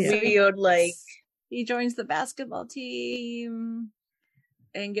in that weird, like... He joins the basketball team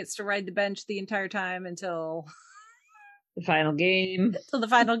and gets to ride the bench the entire time until... the final game. Till the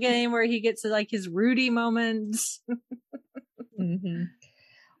final game where he gets to, like, his Rudy moments.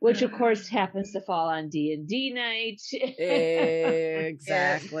 Which, of course, happens to fall on D&D night.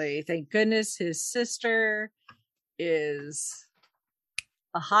 Exactly. Thank goodness his sister is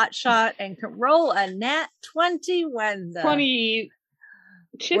a hot shot and can roll a nat 20 when the 20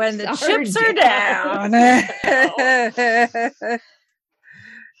 chips chips are down. I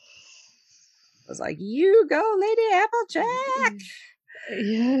was like, you go, Lady Applejack.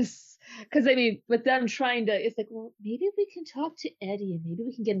 Yes. Because, I mean, with them trying to, it's like, well, maybe we can talk to Eddie and maybe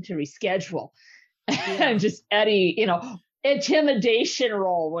we can get him to reschedule. And just Eddie, you know, intimidation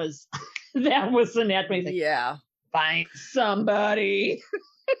roll was, that was the net. Like, yeah. Find somebody.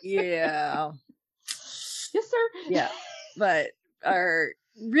 Yeah. Yes, sir. Yeah. But our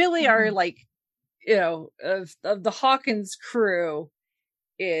like, you know, of the Hawkins crew,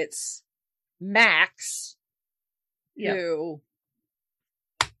 it's Max, who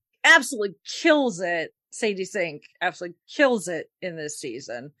absolutely kills it. Sadie Sink absolutely kills it in this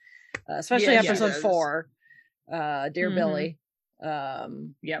season, especially episode 4, Dear Billy,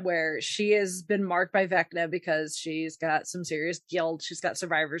 where she has been marked by Vecna because she's got some serious guilt. She's got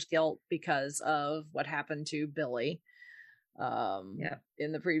survivor's guilt because of what happened to Billy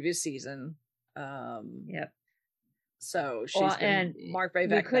in the previous season. So she's been marked by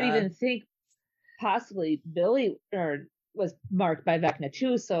Vecna. You could even think possibly Billy was marked by Vecna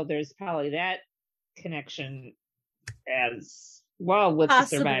too, so there's probably that connection as well with the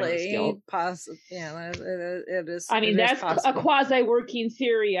survivor's guilt. It is. I mean, that's a quasi-working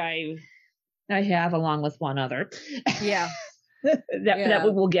theory I have, along with one other. Yeah,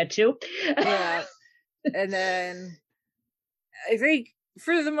 that we'll get to. Yeah, and then I think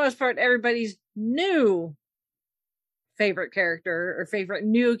for the most part, everybody's new favorite character or favorite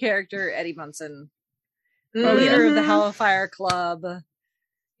new character, Eddie Munson, leader of the Hellfire Club.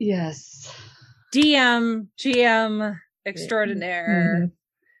 Yes. DM, GM extraordinaire,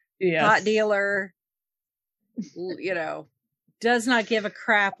 pot dealer, you know, does not give a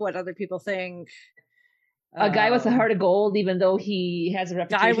crap what other people think. A guy with a heart of gold, even though he has a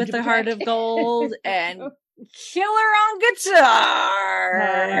reputation. Guy with a heart of gold and killer on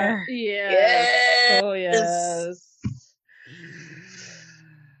guitar. Yes. Oh, yes.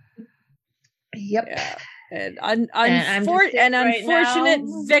 Yep. Yeah. And unfortunate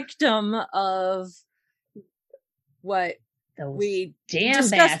victim of what we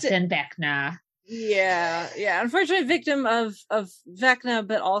discussed and Vecna. Yeah. Unfortunate victim of Vecna,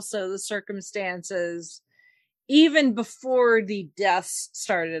 but also the circumstances even before the deaths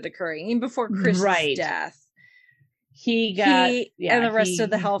started occurring, even before Chris's death. And the rest of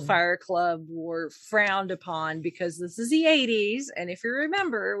the Hellfire Club were frowned upon because this is the 80s. And if you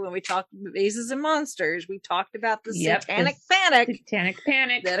remember, when we talked about Mazes and Monsters, we talked about the satanic panic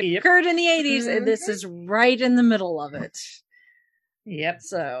that occurred in the 80s. And this is right in the middle of it. Yep.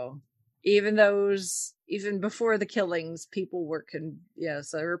 So even before the killings, people were,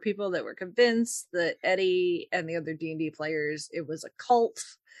 so there were people that were convinced that Eddie and the other D&D players, it was a cult.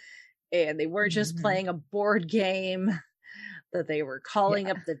 And they weren't just playing a board game, that they were calling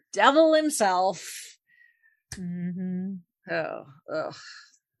up the devil himself. The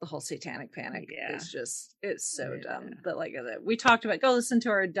whole satanic panic is just, it's so dumb. But like we talked about, go listen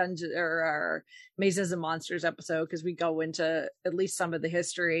to our dungeon or our Mazes and Monsters episode, because we go into at least some of the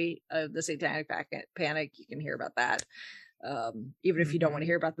history of the satanic panic. You can hear about that. Even if you don't want to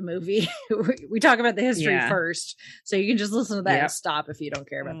hear about the movie, we talk about the history first, so you can just listen to that and stop if you don't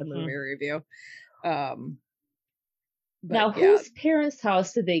care about the movie review. Now, whose parents'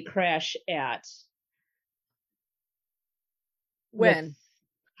 house did they crash at? When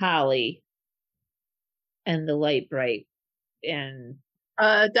Holly and the light bright and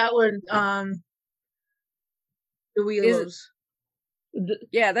that one the Wheelos.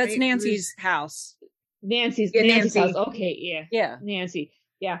 That's Nancy's house. Nancy's house. Okay, yeah. Nancy.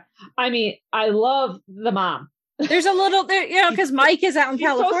 Yeah. I mean, I love the mom. There's a little there, you know, because Mike is out in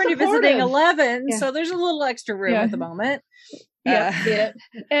California visiting 11, yeah. so there's a little extra room at the moment. Yeah.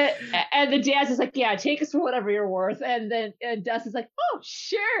 And the dad's is like, yeah, take us for whatever you're worth. And then Dust is like, oh,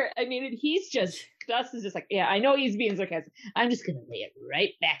 sure. I mean, Dust is just like, yeah, I know he's being sarcastic. I'm just going to lay it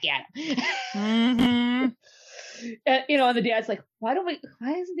right back at him. Mm-hmm. And, you know, and the dad's like, why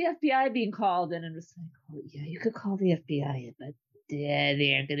isn't the FBI being called? And I'm just like, oh, yeah, you could call the FBI in, but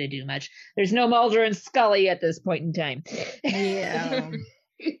they aren't going to do much. There's no Mulder and Scully at this point in time. Yeah.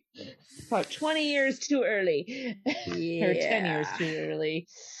 About 20 years too early. Yeah. Or 10 years too early.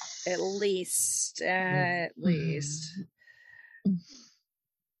 At least. Yeah.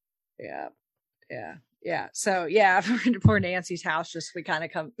 So poor Nancy's house just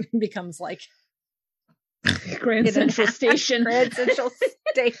becomes like Grand Central Station. Grand Central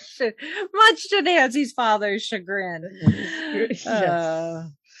Station. Much to Nancy's father's chagrin.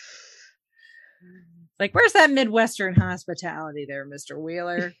 Like, where's that Midwestern hospitality there, Mr.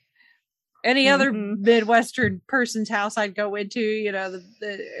 Wheeler? Any other Midwestern person's house I'd go into, you know,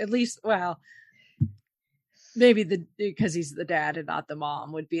 at least, well, maybe because he's the dad and not the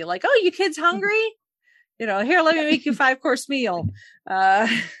mom, would be like, oh, you kids hungry? You know, here, let me make you 5-course meal.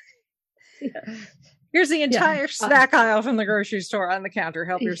 Here's the entire snack aisle from the grocery store on the counter.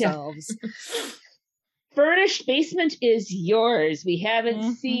 Help yourselves. Furnished basement is yours. We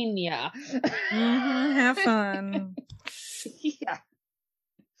haven't seen ya. Have fun.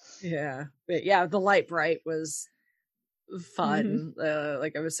 Yeah. But yeah, the light bright was fun.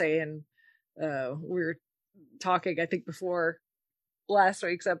 Like I was saying, we were talking, I think, before last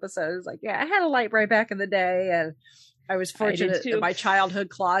week's episode. It was like, yeah, I had a light bright back in the day, and I was fortunate that my childhood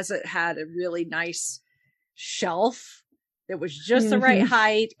closet had a really nice shelf that was just the right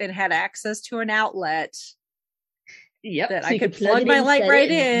height and had access to an outlet. Yep. That I could plug my light right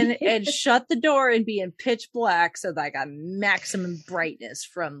in and shut the door and be in pitch black so that I got maximum brightness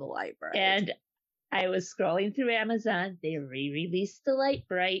from the light bright. And I was scrolling through Amazon. They re-released the light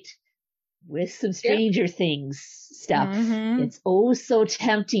bright with some Stranger Things stuff. It's oh so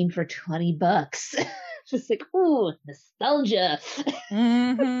tempting for $20. Just like, ooh, nostalgia.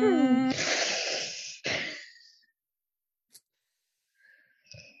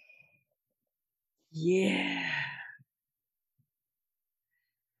 Yeah.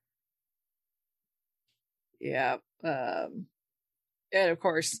 Yeah. And of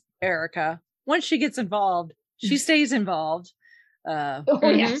course, Erica, once she gets involved, she stays involved.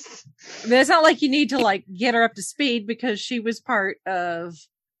 Yes. But it's not like you need to like get her up to speed because she was part of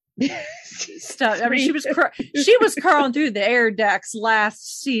stuff. I mean, she was crawling through the air decks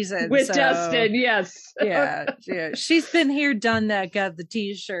last season with Dustin. Yes. Yeah. She's been here, done that, got the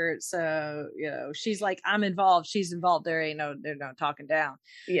t-shirt. So, you know, she's like, I'm involved. She's involved. They're not talking down.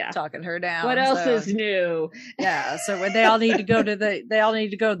 Yeah. Talking her down. What else is new? Yeah. So when they all need to go to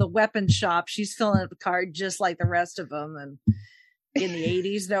the weapon shop, she's filling up the cart just like the rest of them. And in the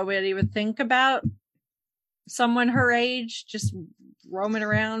 80s, nobody would think about someone her age just roaming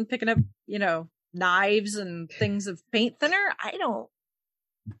around picking up, you know, knives and things of paint thinner.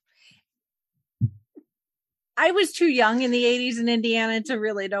 I was too young in the 80s in Indiana to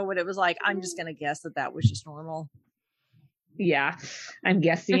really know what it was like. I'm just gonna guess that was just normal. Yeah, I'm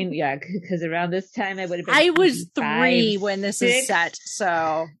guessing. Yeah, because around this time I would have been. I was 3 when this is set,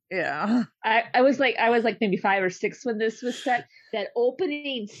 so yeah. I was like maybe 5 or 6 when this was set. That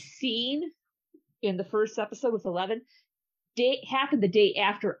opening scene in the first episode with 11 happened the day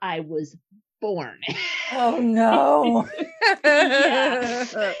after I was born. Oh no.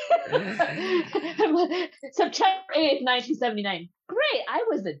 September 8th, 1979. Great, I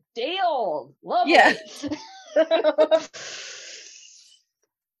was a day old. Lovely. Yeah.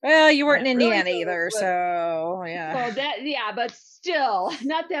 Well, you weren't in Indiana either, so yeah. So but still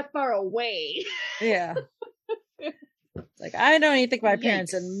not that far away. Yeah. Like, I don't even think my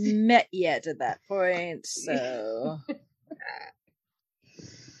parents had met yet at that point, so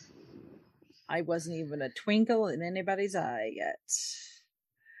I wasn't even a twinkle in anybody's eye yet.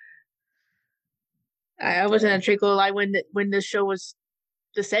 I wasn't a twinkle eye when the show was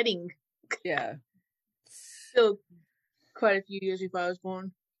the setting. Yeah. Still quite a few years before I was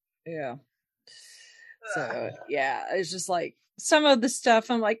born. Yeah. So yeah, it's just like some of the stuff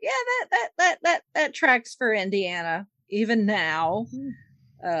I'm like, yeah, that tracks for Indiana even now.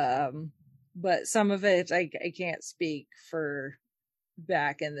 But some of it I can't speak for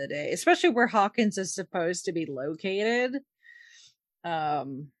back in the day, especially where Hawkins is supposed to be located,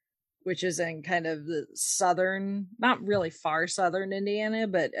 which is in kind of the southern, not really far southern Indiana,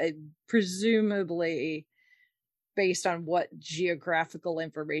 but presumably based on what geographical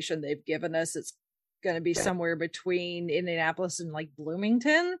information they've given us, it's going to be somewhere between Indianapolis and like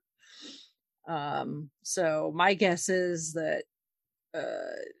Bloomington. So my guess is that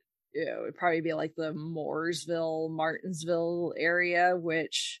it'd probably be like the Mooresville, Martinsville area,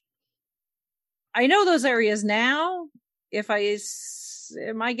 which I know those areas now.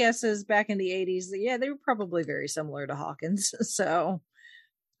 My guess is back in the 80s, yeah, they were probably very similar to Hawkins. So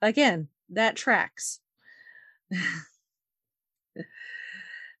again, that tracks.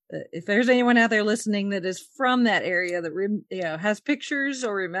 If there's anyone out there listening that is from that area that has pictures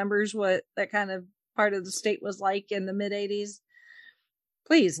or remembers what that kind of part of the state was like in the mid 80s,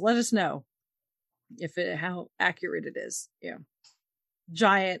 please let us know how accurate it is. Yeah,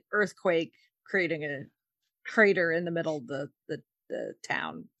 giant earthquake creating a crater in the middle of the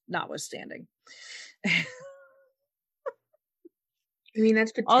town, notwithstanding. I mean,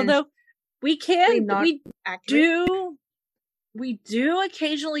 that's although we do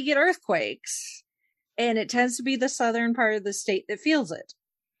occasionally get earthquakes, and it tends to be the southern part of the state that feels it.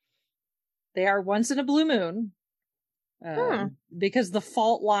 They are once in a blue moon, because the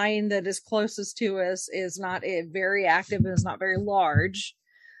fault line that is closest to us is not very active and is not very large.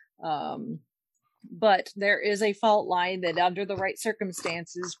 But there is a fault line that under the right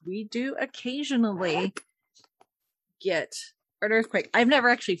circumstances, we do occasionally get an earthquake. I've never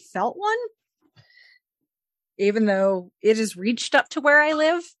actually felt one, even though it has reached up to where I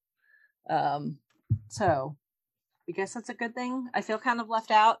live. So I guess that's a good thing. I feel kind of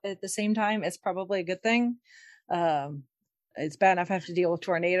left out. At the same time, it's probably a good thing. It's bad enough I have to deal with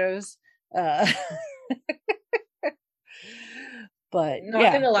tornadoes. But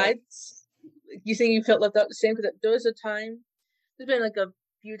not gonna lie, you saying you felt left out the same, because there was a time, there's been like a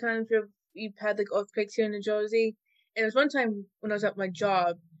few times where we've had like earthquakes here in New Jersey, and there's one time when I was at my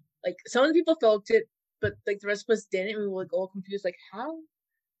job, like some of the people felt it, but like the rest of us didn't. We were like all confused, like how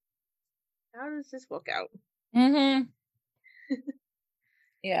does this work out? Mm-hmm.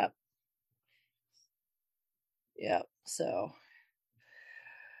 Yeah. So,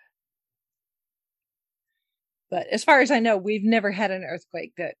 but as far as I know, we've never had an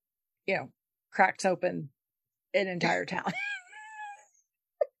earthquake that cracks open an entire town.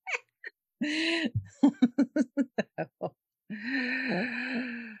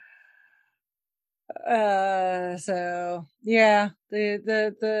 So yeah,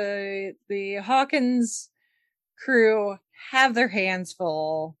 the Hawkins crew have their hands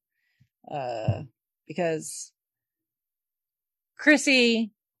full, because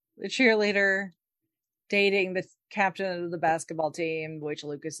Chrissy, the cheerleader, dating the captain of the basketball team, which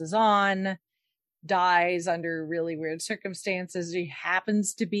Lucas is on, dies under really weird circumstances. He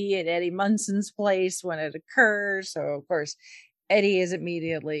happens to be at Eddie Munson's place when it occurs. So, of course, Eddie is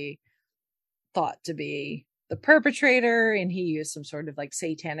immediately thought to be the perpetrator, and he used some sort of like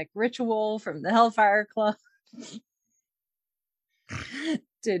satanic ritual from the Hellfire Club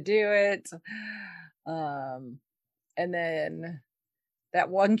to do it. And then that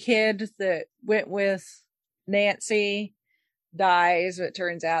one kid that went with Nancy dies. It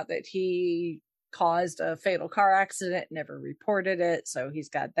turns out that he caused a fatal car accident, never reported it, so he's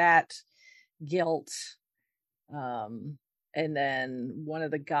got that guilt. And then one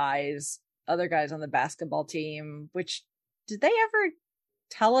of the other guys on the basketball team, which did they ever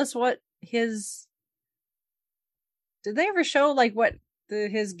tell us what his? Did they ever show like what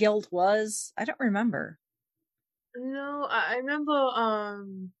his guilt was? I don't remember. No, I remember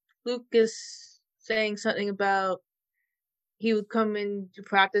Lucas saying something about he would come in to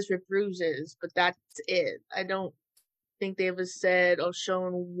practice with bruises, but that's it. I don't think they ever said or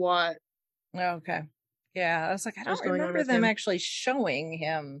shown what. Okay. Yeah, I was like, I don't remember them actually showing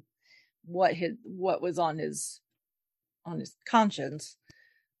him what was on his conscience.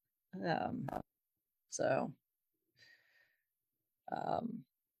 And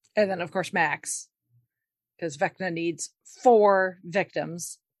then of course Max, because Vecna needs 4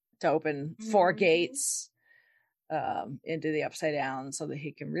 victims to open 4 gates into the Upside Down so that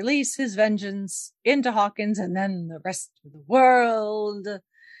he can release his vengeance into Hawkins and then the rest of the world.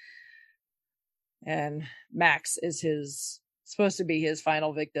 And Max is supposed to be his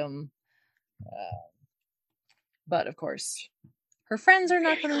final victim. But of course, her friends are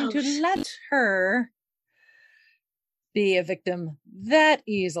not going to let her be a victim that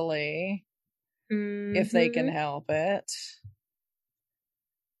easily. If they can help it.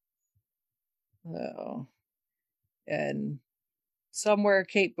 So, and somewhere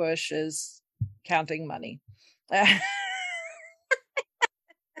Kate Bush is counting money. Yep.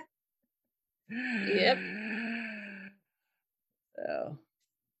 So,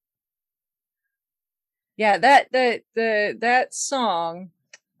 yeah, that song,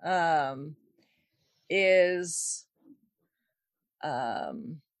 is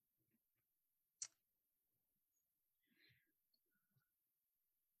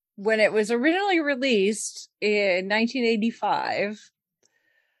when it was originally released in 1985,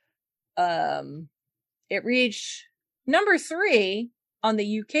 it reached number 3 on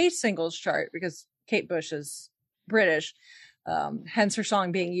the UK singles chart because Kate Bush is British, hence her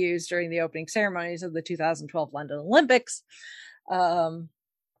song being used during the opening ceremonies of the 2012 London Olympics. And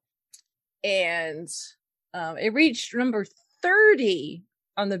it reached number 30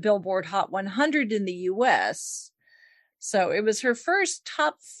 on the Billboard Hot 100 in the US. So it was her first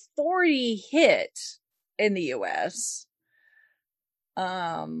top 40 hit in the US.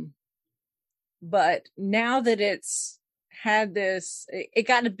 But now that it's had this, it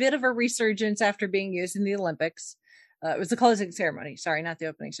got a bit of a resurgence after being used in the Olympics. It was the closing ceremony. Sorry, not the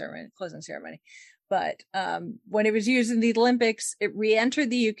opening ceremony, closing ceremony. But when it was used in the Olympics, it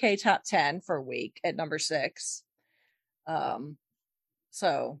re-entered the UK top 10 for a week at number 6.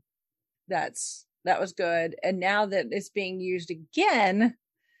 So that was good. And now that it's being used again,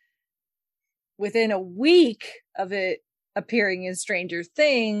 within a week of it appearing in Stranger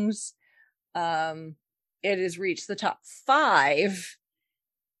Things, it has reached the top 5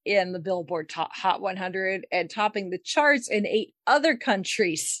 in the Billboard Hot 100 and topping the charts in 8 other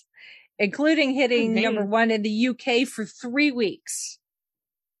countries, including hitting number 1 in the UK for 3 weeks.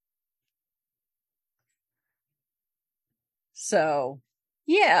 So,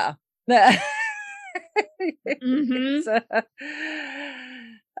 yeah. Not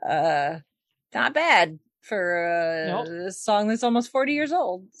bad for a song that's almost 40 years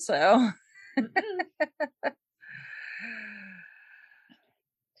old. So,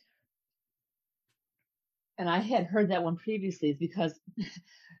 and I had heard that one previously because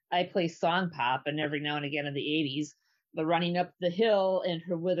I play song pop, and every now and again in the 80s, the Running Up the Hill and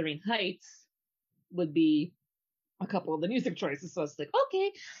Her Wuthering Heights would be a couple of the music choices. So it's like,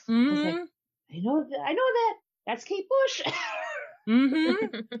 okay. I was like, I know that. That's Kate Bush.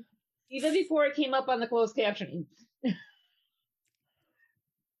 Even before it came up on the closed captioning.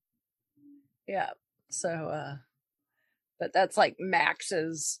 Yeah. So, but that's like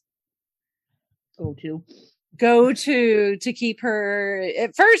Max's go to keep her.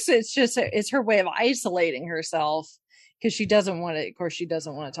 At first, it's her way of isolating herself because she doesn't want to. Of course, she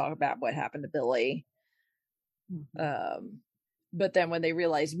doesn't want to talk about what happened to Billy. But then when they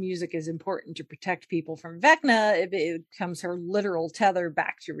realize music is important to protect people from Vecna, it becomes her literal tether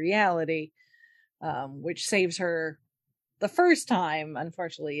back to reality, which saves her the first time.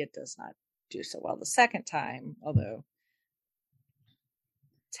 Unfortunately, it does not do so well the second time, although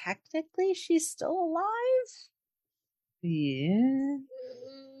technically she's still alive. Yeah.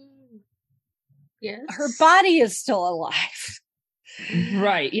 Yes. Her body is still alive.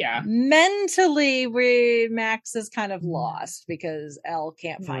 Right, yeah. Mentally, Max is kind of lost because Elle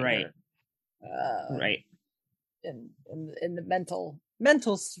can't find her. Right. In the mental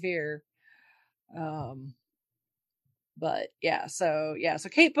sphere. But yeah, so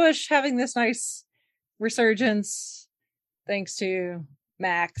Kate Bush having this nice resurgence thanks to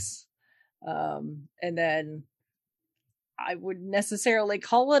Max. And then I wouldn't necessarily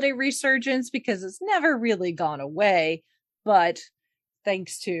call it a resurgence because it's never really gone away, but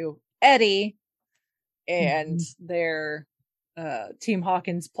thanks to Eddie and their Team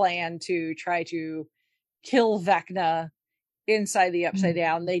Hawkins plan to try to kill Vecna inside the Upside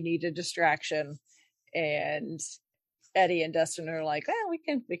Down, they need a distraction. And Eddie and Dustin are like, well,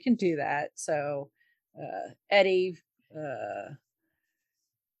 we can do that. So Eddie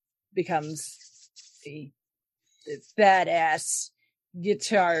becomes the badass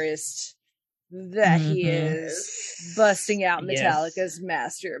guitarist that he is, busting out Metallica's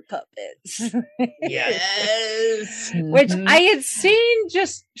Master of Puppets. Yes. Which I had seen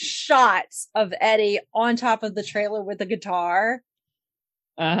just shots of Eddie on top of the trailer with the guitar.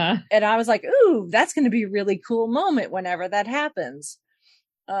 And I was like, ooh, that's going to be a really cool moment whenever that happens.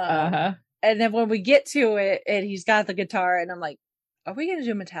 And then when we get to it and he's got the guitar and I'm like, are we going to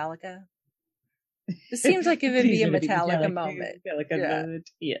do Metallica? It seems like it would be a Metallica moment. Moment.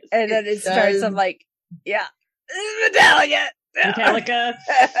 Yes. And then it starts, I'm like, yeah, Metallica.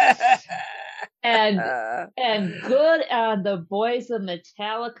 And good on the boys of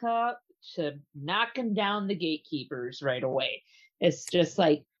Metallica to knocking down the gatekeepers right away. It's just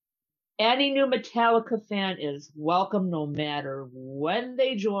like any new Metallica fan is welcome no matter when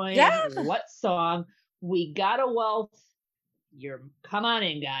they join, what song. We got a wealth. Come on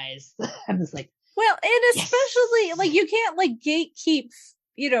in, guys. I'm just like, well, and especially like you can't like gatekeep,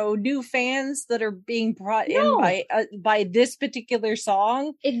 new fans that are being brought in by this particular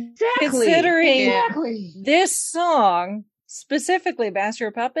song. Exactly. Considering this song, specifically Master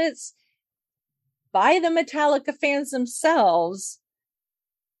of Puppets, by the Metallica fans themselves,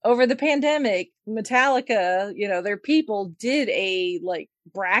 over the pandemic, Metallica, their people did a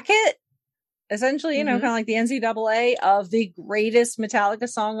bracket, essentially, kind of like the NCAA of the greatest Metallica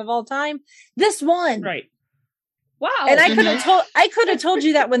song of all time. This one. Right. Wow. And I could have told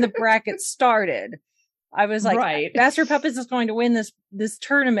you that when the bracket started. I was like, right. Master of Puppets is going to win this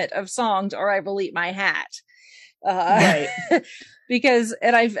tournament of songs, or I will eat my hat. Right. Because,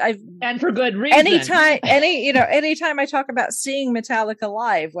 and and for good reason. Anytime I talk about seeing Metallica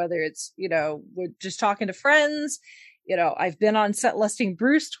live, whether it's, we're just talking to friends, I've been on Set Listing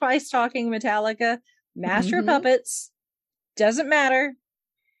Bruce twice talking Metallica, Master of Puppets, doesn't matter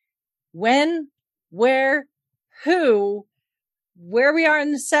when, where, who, where we are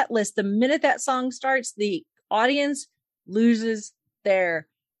in the set list. The minute that song starts, the audience loses their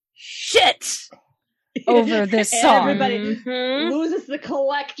shit over this song. Everybody loses the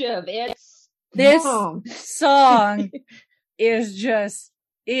collective. This song is just,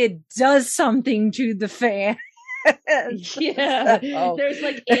 it does something to the fan. Yeah. There's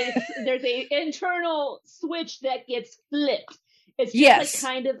there's a internal switch that gets flipped. It's just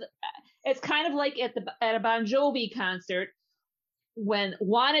it's kind of like at a Bon Jovi concert when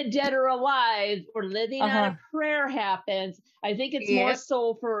Wanted Dead or Alive or Living on a Prayer happens. I think it's more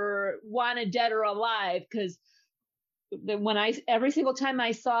so for Wanted Dead or Alive, because every single time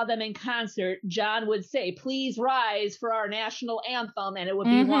I saw them in concert, John would say, "Please rise for our national anthem," and it would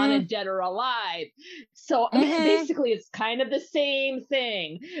be Wanted Dead or Alive. So basically, it's kind of the same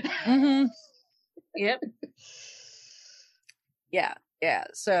thing. Yep. Yeah.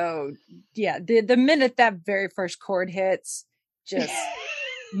 So the minute that very first chord hits, just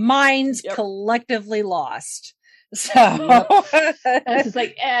minds collectively lost. So it's just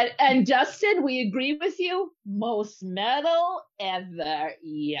like, and Justin, we agree with you. Most metal ever.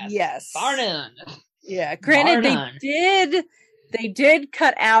 Yes. Bar none. Yeah. Granted, they did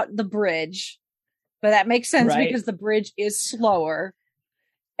cut out the bridge, but that makes sense because the bridge is slower.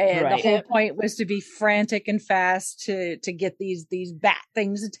 And the whole point was to be frantic and fast to get these bat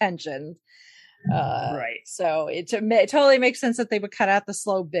things' attention. So it totally makes sense that they would cut out the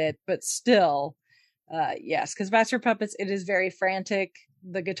slow bit, but still, yes, because Master of Puppets, it is very frantic.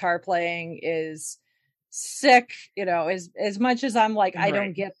 The guitar playing is sick. As much as I'm like, I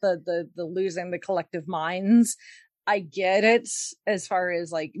don't get the losing the collective minds. I get it as far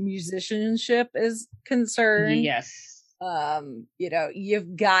as like musicianship is concerned. Yes.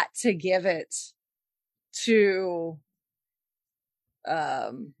 You've got to give it to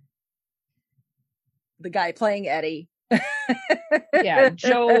the guy playing Eddie.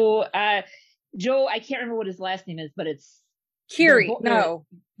 Joe, I can't remember what his last name is, but it's Kiri. No,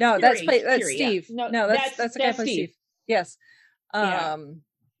 that's Steve. Yeah. No, that's the guy playing Steve. Yes. Crap.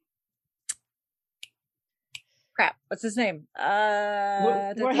 What's his name?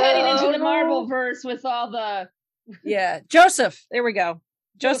 We're heading into the Marvel-verse with all the Joseph. There we go.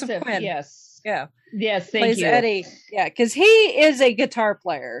 Joseph Quinn. Yes. Yeah. Yes. Plays you. Eddie. Yeah, because he is a guitar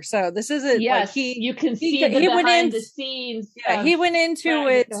player. So this isn't like you can see behind the scenes. Yeah, he went into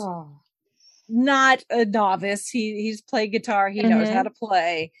it not a novice. He's played guitar. He knows how to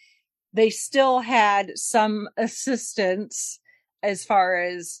play. They still had some assistance as far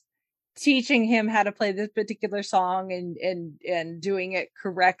as teaching him how to play this particular song and doing it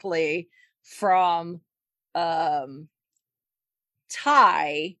correctly from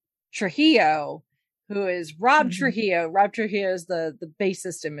Ty Trujillo, who is Rob Trujillo. Rob Trujillo is the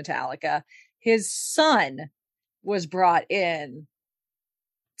bassist in Metallica. His son was brought in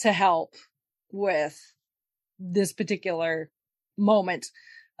to help with this particular moment.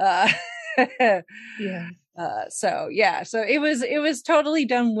 So it was totally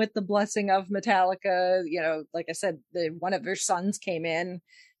done with the blessing of Metallica. Like I said, one of their sons came in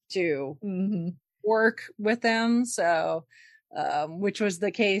to work with them. So, which was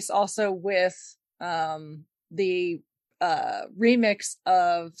the case also with the remix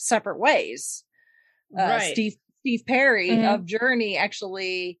of Separate Ways. Steve Perry of Journey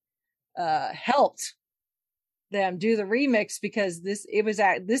actually helped them do the remix, because this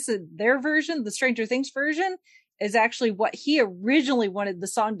is their version. The Stranger Things version is actually what he originally wanted the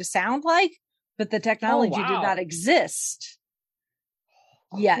song to sound like, but the technology did not exist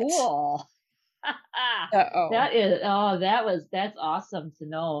yet. Cool. That's awesome to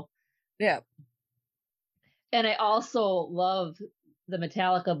know. Yeah. And I also love the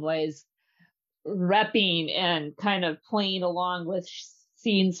Metallica boys repping and kind of playing along with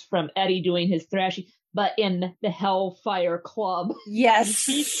scenes from Eddie doing his thrashing, but in the Hellfire Club. Yes.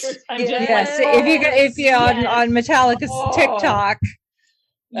 T-shirts. Yes. If you on Metallica's TikTok.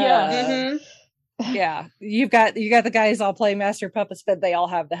 Yes. Yeah, you got the guys all playing Master of Puppets, but they all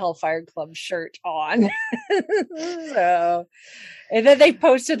have the Hellfire Club shirt on. So, and then they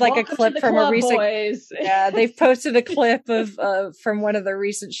posted like a clip from a recent. Boys. Yeah, they've posted a clip of from one of the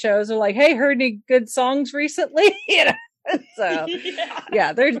recent shows. They're like, "Hey, heard any good songs recently?" You know. So,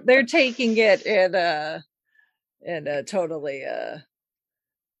 yeah, they're taking it and totally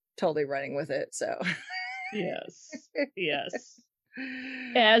running with it. So, yes.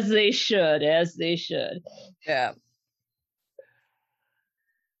 As they should. Yeah.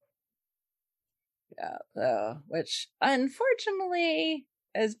 Which unfortunately,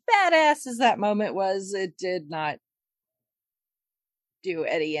 as badass as that moment was, it did not do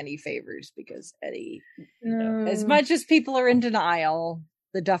Eddie any favors, because Eddie, as much as people are in denial,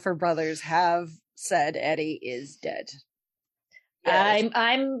 the Duffer Brothers have said Eddie is dead. Yes.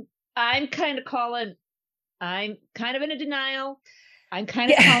 I'm kind of calling. I'm kind of in a denial. I'm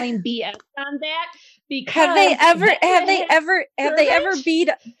kind of calling BS on that, because have they ever beat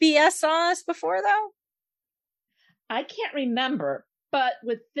BS on us before though? I can't remember, but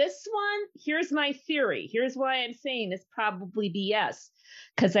with this one, here's my theory. Here's why I'm saying it's probably BS,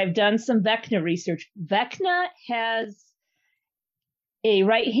 because I've done some Vecna research. Vecna has a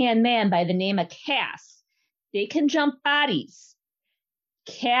right-hand man by the name of Cass. They can jump bodies.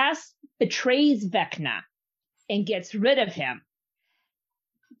 Cass betrays Vecna and gets rid of him.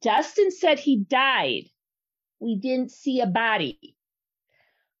 Dustin said he died. We didn't see a body.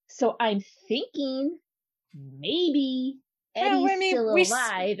 So I'm thinking maybe Eddie's still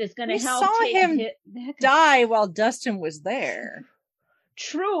alive is going to help take him die while Dustin was there.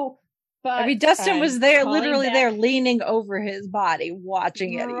 True. But I mean, Dustin was there, literally there, leaning over his body,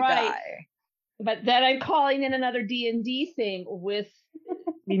 watching Eddie die. But then I'm calling in another D&D thing with,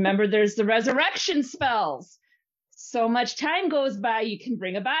 remember, there's the resurrection spells. So much time goes by, you can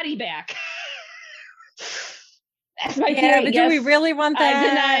bring a body back. That's my theory. But do we really want that?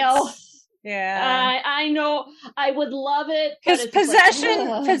 Denial. Yeah. I know. I would love it. Because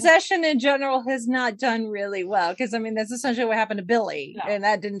possession in general has not done really well. Because, I mean, that's essentially what happened to Billy. No. And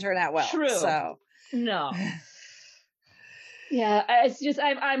that didn't turn out well. True. So. No. Yeah, it's just,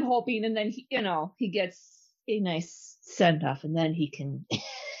 I'm hoping, and then, he gets a nice send-off, and then he can...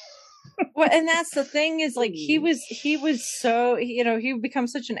 Well, and that's the thing is, like, he was so, he would become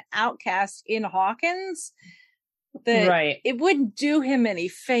such an outcast in Hawkins that it wouldn't do him any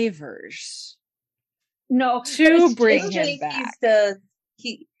favors. No, to bring him back. The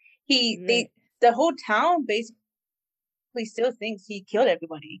whole town basically still thinks he killed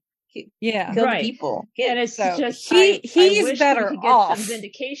everybody. Killed the people. And it's just he's better off. Some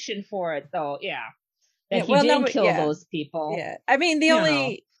vindication for it, though. Yeah, that he didn't kill those people. Yeah, I mean, the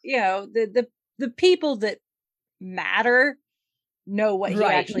only. The people that matter know what he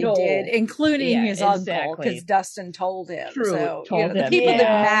actually did, including his uncle, because Dustin told him. True, so the people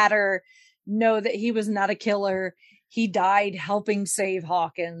that matter know that he was not a killer. He died helping save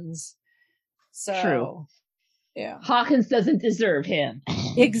Hawkins. So true. Yeah, Hawkins doesn't deserve him.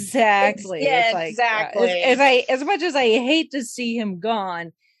 Exactly. Exactly. As much as I hate to see him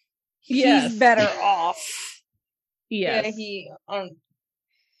gone, he's better off. Yes.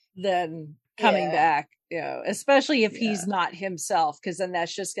 Than coming back, especially if he's not himself, because then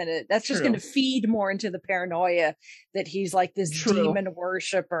that's just gonna feed more into the paranoia that he's like this demon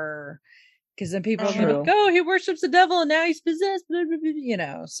worshiper, because then people are gonna go, he worships the devil and now he's possessed,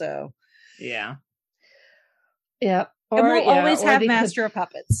 so yeah, and we'll always have Master of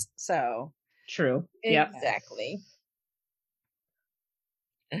Puppets, so true. Exactly.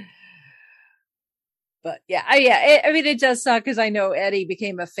 But I mean, it does suck, because I know Eddie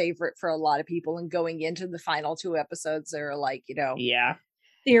became a favorite for a lot of people, and going into the final 2 episodes, they're like,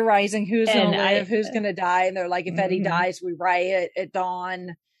 theorizing who's going to live, who's going to die, and they're like, if Eddie dies, we riot at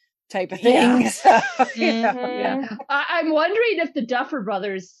dawn, type of thing. Yeah. So, I'm wondering if the Duffer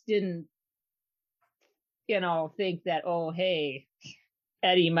Brothers didn't, think that, oh, hey,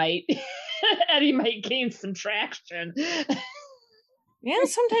 Eddie might gain some traction. Yeah,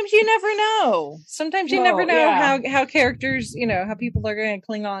 sometimes you never know. Sometimes you never know how characters, how people are going to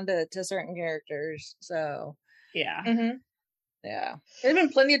cling on to certain characters. So, yeah. Mm-hmm. Yeah. There's been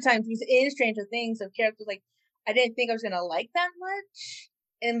plenty of times in Stranger Things of characters like I didn't think I was going to like that much,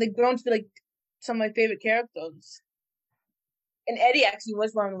 and they've grown to be like some of my favorite characters. And Eddie actually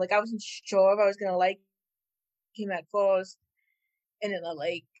was one. Like, I wasn't sure if I was going to like him at first, and then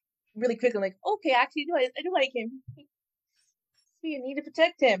like really quick, I'm like, okay, actually, I do like him. We need to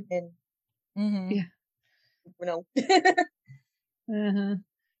protect him. And yeah, no.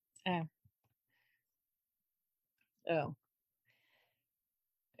 Oh,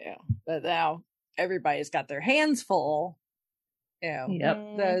 yeah. But now everybody's got their hands full.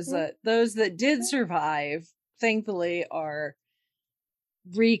 Those that did survive, thankfully, are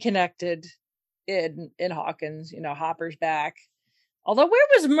reconnected in Hawkins. Hopper's back. Although, where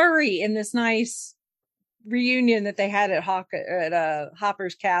was Murray in this nice reunion that they had at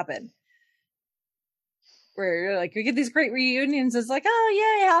Hopper's cabin? Where like we get these great reunions. It's like, oh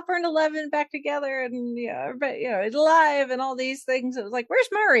yay, Hopper and 11 back together, and everybody, it's alive and all these things. It was like, where's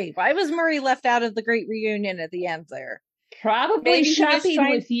Murray? Why was Murray left out of the great reunion at the end there? Probably maybe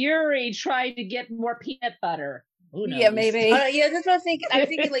shopping with Yuri, trying to get more peanut butter. Who knows? Yeah, maybe. Yeah, that's what I think. I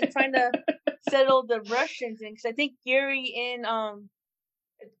think like trying to settle the Russian thing, because I think Yuri in I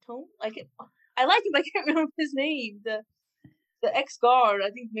like him, but I can't remember his name. The ex-guard, I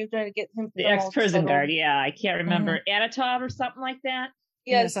think maybe trying to get him. The ex-prison guard, yeah. I can't remember. Anatov or something like that?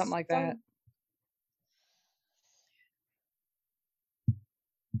 Yeah, something like that.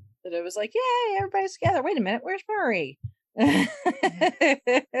 But it was like, yay, everybody's together. Wait a minute, where's Murray? Or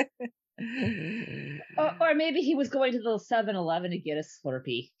maybe he was going to the 7-Eleven to get a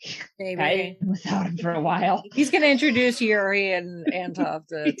Slurpee. Maybe. I without him for a while. He's going to introduce Yuri and Antov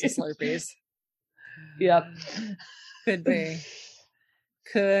to Slurpees. Yep. Could be.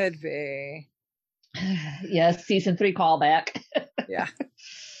 Yes, season 3 callback. Yeah.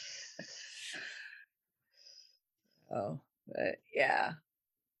 Oh, but yeah.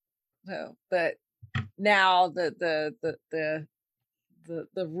 So, but now the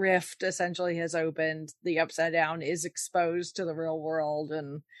rift essentially has opened. The Upside Down is exposed to the real world,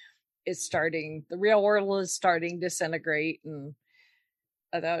 and the real world is starting to disintegrate. And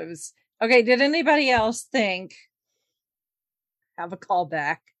I thought it was okay. Did anybody else have a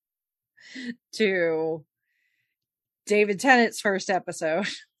callback to David Tennant's first episode?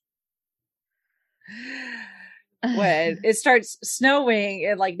 When it starts snowing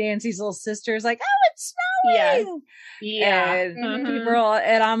and like Nancy's little sister is like, oh, it's snowing. Yeah. And people,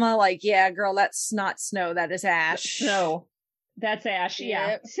 and I'm like, yeah, girl, that's not snow. That is ash. No, that's ash.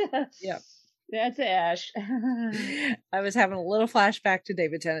 Yeah. Yep. That's ash. I was having a little flashback to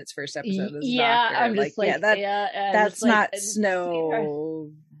David Tennant's first episode as Doctor. I'm just that's not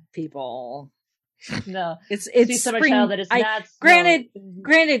snow, people. No, it's spring. That is not snow.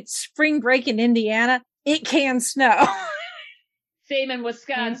 Granted, spring break in Indiana, it can snow. Same in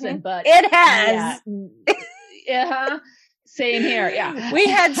Wisconsin, but it has. Yeah. Same here. Yeah, we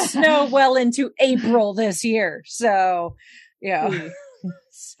had snow well into April this year, so yeah.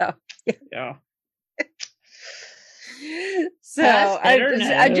 So yeah. So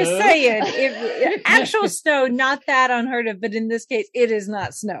I'm just saying, if actual snow, not that unheard of, but in this case, it is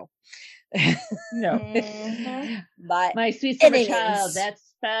not snow. No. But my sweet summer child, that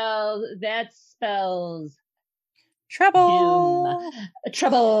spells trouble. Doom.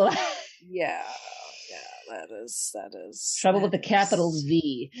 Trouble. Yeah, that is trouble with the capital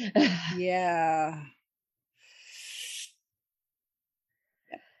V. Yeah.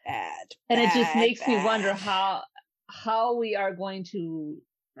 Bad. And it just makes me wonder how we are going to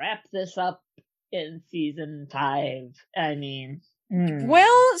wrap this up in season 5. I mean,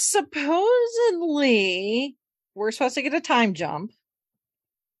 well, supposedly we're supposed to get a time jump.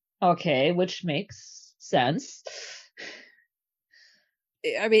 Okay, which makes sense.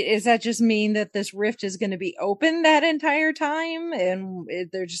 I mean, does that just mean that this rift is going to be open that entire time and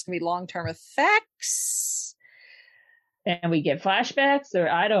there's just going to be long-term effects? And we get flashbacks, or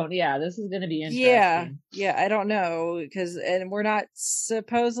this is going to be interesting. Yeah, I don't know, and we're not,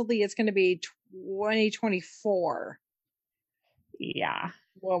 supposedly it's going to be 2024. Yeah.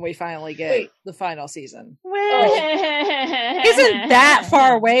 When we finally get the final season. Isn't that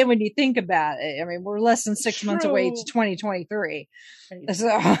far away when you think about it? I mean, we're less than 6 months away to 2023.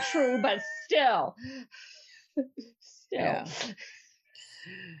 So. True, but still. Yeah.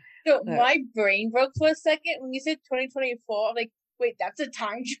 So my brain broke for a second when you said 2024. I'm like, wait, that's a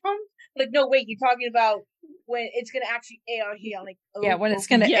time jump? Like, no, wait, you're talking about when it's going to actually air here. I'm like, when it's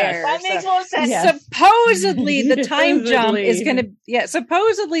going to air. That makes more sense. Yes. Supposedly the time jump is going to,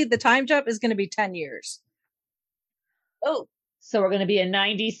 supposedly the time jump is going to be 10 years. Oh. So we're going to be in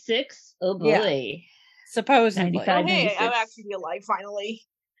 96? Oh boy. Yeah. Supposedly. 95, hey, I'll actually be alive finally.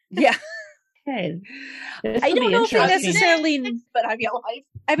 Yeah. Okay. I don't know if we necessarily, but I'll be alive.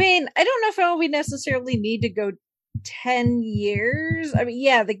 I mean, I don't know if we necessarily need to go 10 years. I mean,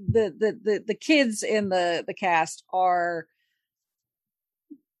 yeah, the kids in the cast are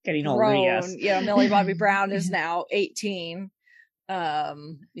getting older. Yes. Yeah, Millie Bobby Brown is now 18,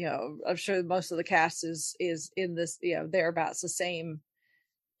 I'm sure most of the cast is in this, thereabouts the same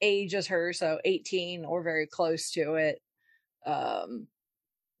age as her, so 18 or very close to it.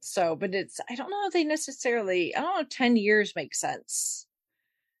 So, but I don't know if they necessarily, I don't know if 10 years makes sense.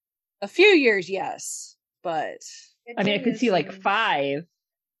 A few years, yes, but I mean, I could see like 5.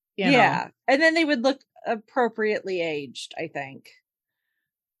 Yeah, and then they would look appropriately aged, I think.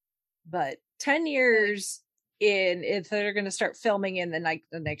 But 10 years if they're going to start filming in the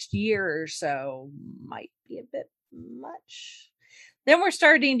next year or so, might be a bit much. Then we're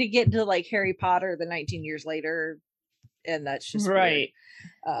starting to get into like Harry Potter, the 19 years later, and that's just right.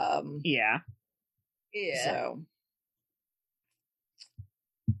 Weird. Yeah. So,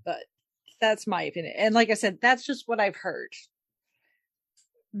 but that's my opinion, and like I said, that's just what I've heard.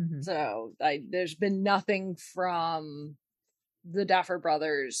 Mm-hmm. So there's been nothing from the Duffer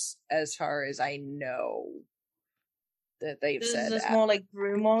Brothers as far as I know that they've said. This is more like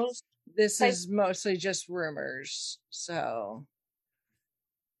rumors. This is mostly just rumors. So,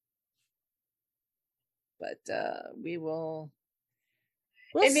 but we'll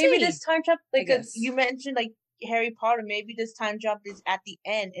and see. Maybe this time jump, like you mentioned, like Harry Potter. Maybe this time jump is at the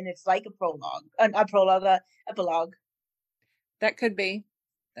end, and it's like an epilogue. That could be.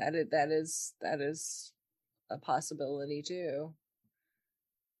 That is a possibility too.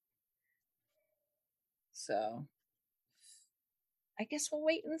 So, I guess we'll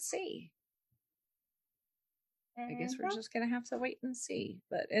wait and see. I guess we're just gonna have to wait and see.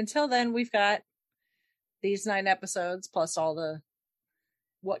 But until then, we've got these 9 episodes plus all the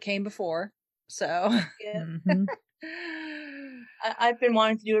what came before. So, yeah. I've been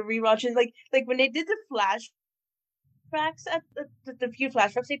wanting to do a rewatch, and like when they did the flashbacks at the few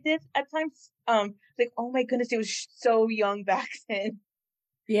flashbacks they did at times, like, oh my goodness, they was so young back then.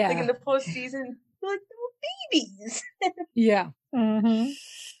 Yeah, like in the postseason, like they were babies. Yeah. Mm-hmm.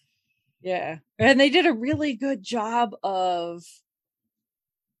 Yeah, and they did a really good job of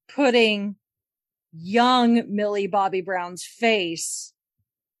putting young Millie Bobby Brown's face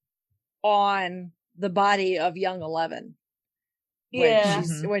on the body of young 11.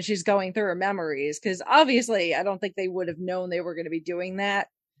 When she's going through her memories, because obviously I don't think they would have known they were going to be doing that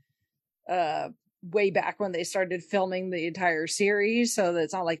way back when they started filming the entire series. So that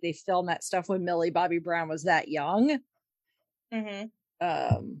it's not like they filmed that stuff when Millie Bobby Brown was that young. Mm-hmm.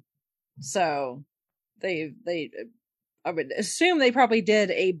 So they I would assume they probably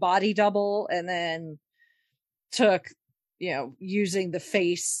did a body double and then took, using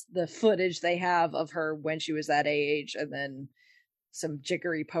the footage they have of her when she was that age, and then some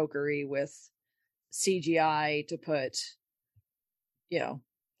jiggery pokery with CGI to put,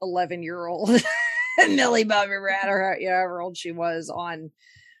 11-year-old Millie Bobby Brown, or however old she was, on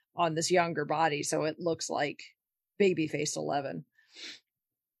this younger body, so it looks like baby-faced 11.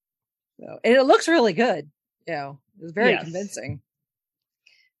 So, and it looks really good. It was very convincing.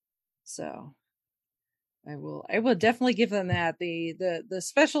 So I will definitely give them that. The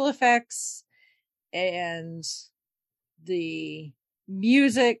special effects and the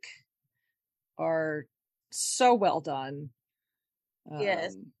music are so well done.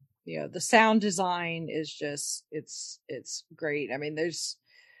 Yes. The sound design is just it's great. I mean, there's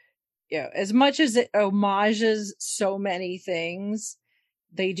as much as it homages so many things,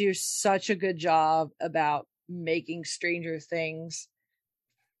 they do such a good job about making Stranger Things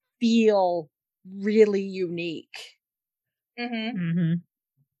feel really unique. Mm-hmm. Mm-hmm.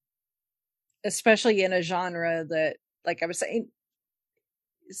 Especially in a genre that, like I was saying,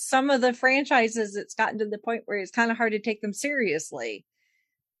 some of the franchises, it's gotten to the point where it's kind of hard to take them seriously.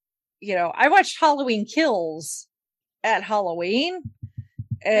 I watched Halloween Kills at Halloween,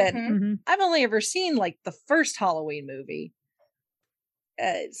 and I've only ever seen like the first Halloween movie.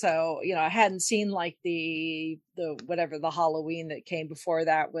 So, I hadn't seen like the whatever the Halloween that came before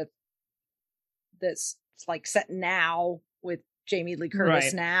that that's like set now with Jamie Lee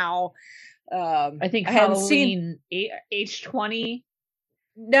Curtis now. I think Halloween H20.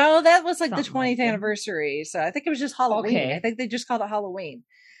 No, that was like the 20th anniversary. So I think it was just Halloween. Okay. I think they just called it Halloween.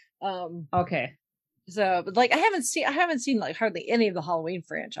 Okay. So, but like I haven't seen like hardly any of the Halloween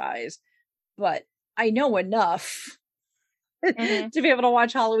franchise, but I know enough to be able to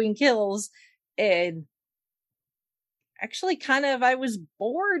watch Halloween Kills, and actually I was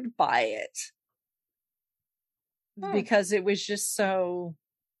bored by it because it was just so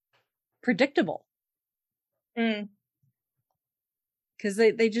predictable. Because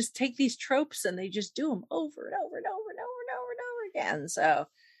they just take these tropes and they just do them over and over and over and over and over and over again. So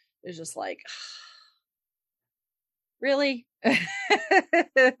it's just like, really?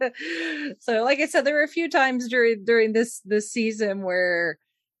 So, like I said, there were a few times during this season where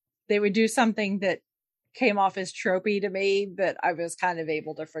they would do something that came off as tropey to me, but I was kind of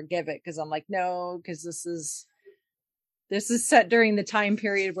able to forgive it because I'm like, no, because this is set during the time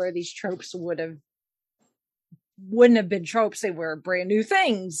period where these tropes wouldn't have been tropes. They were brand new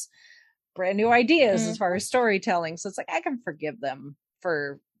things, brand new ideas as far as storytelling. So it's like I can forgive them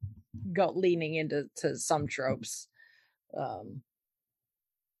for leaning into some tropes.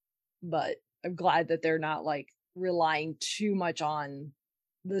 But I'm glad that they're not like relying too much on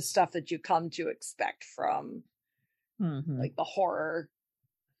the stuff that you come to expect from like the horror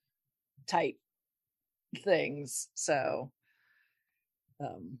type things. So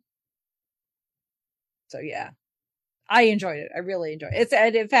yeah, I enjoyed it. I really enjoyed it.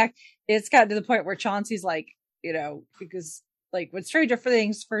 And in fact, it's gotten to the point where Chauncey's like, because like when Stranger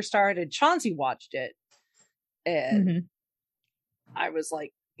Things first started, Chauncey watched it, and I was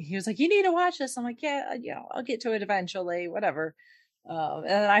like, he was like, you need to watch this. I'm like, yeah, I'll get to it eventually, whatever. And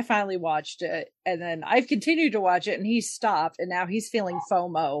then I finally watched it, and then I've continued to watch it, and he stopped, and now he's feeling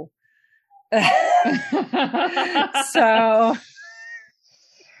FOMO. So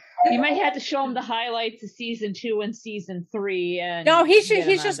you might have to show him the highlights of season 2 and season 3. And no, he's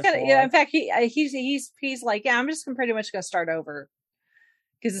just gonna. Yeah, in fact, he's like, yeah, I'm just pretty much gonna start over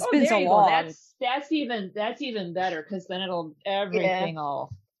because it's been so long. That's even better because then everything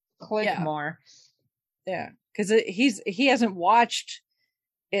will click more. Yeah, because he hasn't watched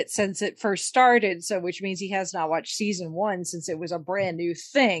it since it first started, so which means he has not watched season 1 since it was a brand new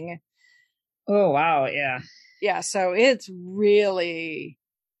thing. Oh wow, yeah. So it's really,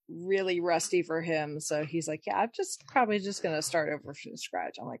 really rusty for him. So he's like, yeah, I'm probably just gonna start over from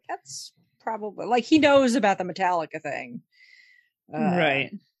scratch. I'm like, that's probably like he knows about the Metallica thing, right?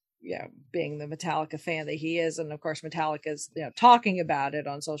 Yeah, being the Metallica fan that he is, and of course Metallica's talking about it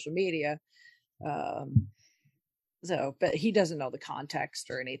on social media. So, but he doesn't know the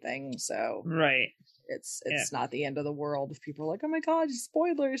context or anything. So, right. It's not the end of the world if people are like, oh my God,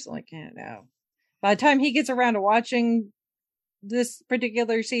 spoilers. I'm like, yeah, no. By the time he gets around to watching this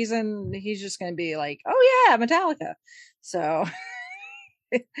particular season, he's just going to be like, oh yeah, Metallica. So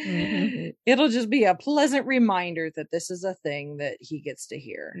it'll just be a pleasant reminder that this is a thing that he gets to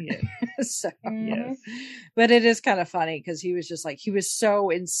hear. Yeah. So, yes. But it is kind of funny because he was just like, he was so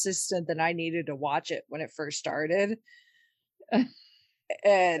insistent that I needed to watch it when it first started.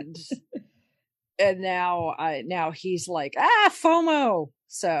 And now he's like, FOMO.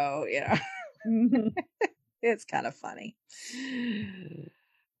 So, it's kind of funny.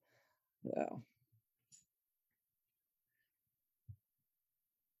 So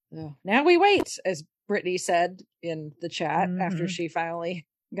now we wait, as Brittany said in the chat after she finally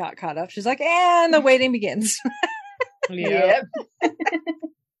got caught up. She's like, and the waiting begins. Yep.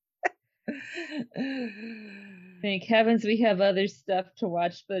 Thank heavens we have other stuff to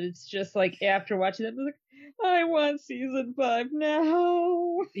watch, but it's just like after watching it, like, I want season 5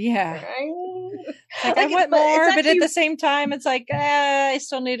 now. Yeah. Like, I want more, but at the same time, it's like, I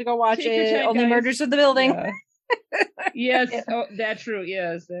still need to go watch it. Only Murders in the Building. Yeah. Yes, that's true.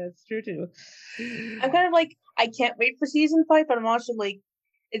 Yes, that's true too. I'm kind of like, I can't wait for season 5, but I'm also like,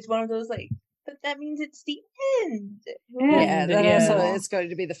 it's one of those like, but that means it's the end. Yeah, also it's going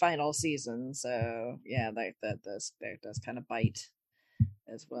to be the final season, so yeah, that does kind of bite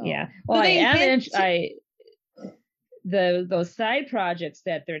as well. Yeah, well, those side projects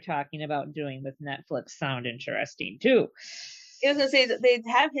that they're talking about doing with Netflix sound interesting too. I was gonna say that they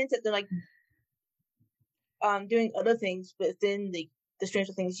have hints that they're like doing other things within the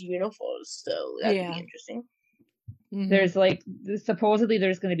Stranger Things universe, so that'd be interesting. There's like supposedly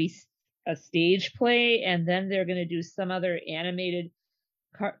there's going to be a stage play, and then they're going to do some other animated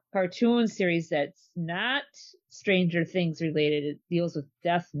cartoon series that's not Stranger Things related. It deals with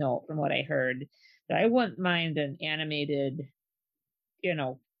Death Note, from what I heard. But I wouldn't mind an animated,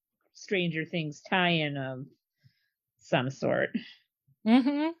 Stranger Things tie-in of some sort.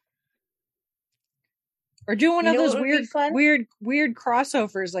 Or do one of those weird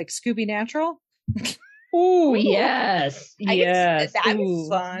crossovers like Scooby Natural. Oh yes, yes, that would be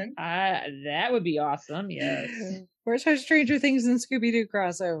fun. That would be awesome. Yes. Where's our Stranger Things and Scooby Doo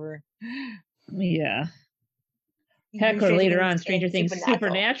crossover? Yeah. Heck, or later on, Stranger Things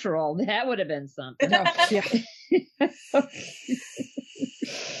Supernatural. That would have been something. No, yeah.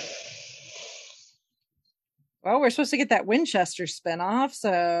 Well, we're supposed to get that Winchester spinoff,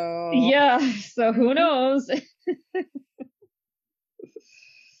 so yeah. So who knows?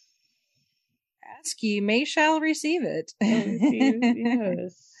 Ask ye, may shall receive it.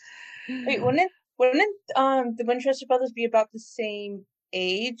 Yes. Wait, Wouldn't the Winchester brothers be about the same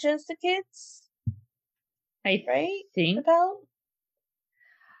age as the kids? I right? think about.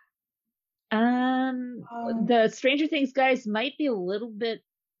 The Stranger Things guys might be a little bit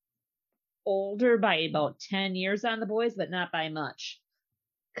older by about 10 years on the boys, but not by much.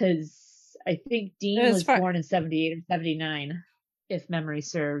 Because I think Dean was born in 78 or 79, if memory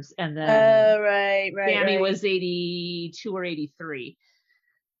serves. And then right. Sammy was 82 or 83.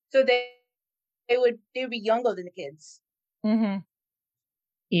 So they would be younger than the kids. Mm-hmm.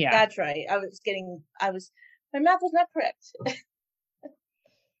 Yeah. That's right. My math was not correct.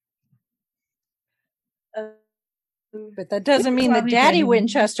 But that doesn't mean that Daddy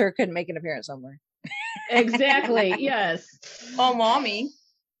Winchester couldn't make an appearance somewhere. Exactly. Yes. Oh, Mommy.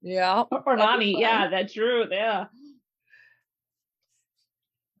 Yeah. Or Mommy. Yeah, that's true. Yeah.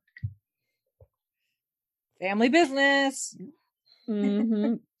 Family business.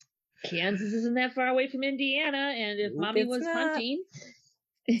 Mm-hmm. Kansas isn't that far away from Indiana, and if Mommy was hunting.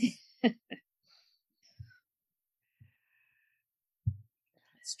 It's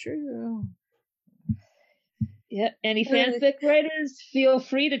true. Yeah, any fanfic writers, feel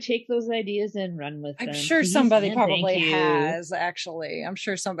free to take those ideas and run with them. I'm sure somebody probably has, actually. I'm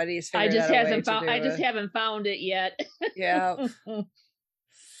sure somebody's figured out a way to do I just haven't found it yet. Yeah. Oh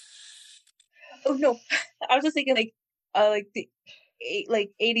no, I was just thinking like the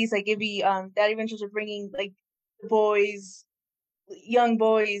 80s, like it'd be Daddy Winchester bringing like boys, young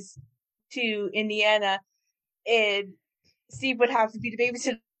boys to Indiana, and Steve would have to be the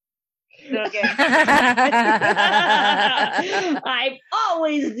babysitter. Again. I'm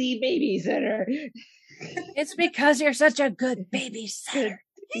always the babysitter. It's because you're such a good babysitter.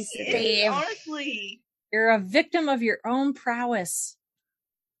 Steve. Honestly, you're a victim of your own prowess.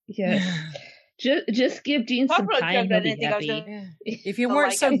 Yeah. Just give Dean some time. He'll be happy. If you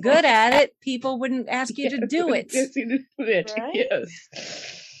weren't so good at it, people wouldn't ask you to do it. Right? Yes.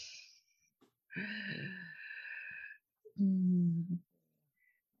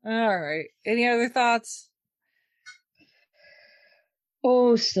 All right. Any other thoughts?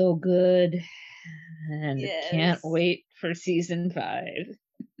 Oh, so good. And can't wait for season 5.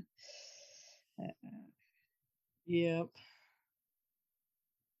 Yep.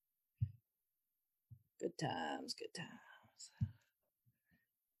 Good times.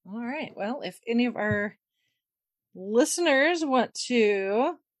 All right. Well, if any of our listeners want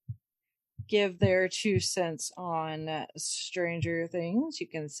to give their 2 cents on Stranger Things, you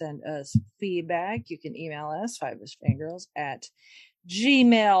can send us feedback. You can email us,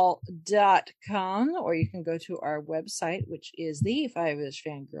 fiveishfangirls@gmail.com, or you can go to our website, which is the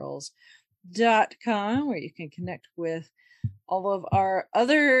fiveishfangirls.com, where you can connect with all of our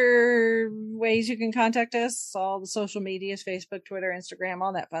other ways you can contact us, all the social medias, Facebook, Twitter, Instagram,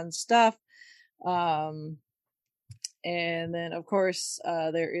 all that fun stuff. And then, of course,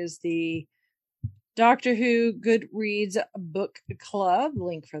 there is the Doctor Who Goodreads Book Club.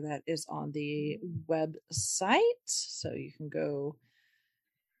 Link for that is on the website. So you can go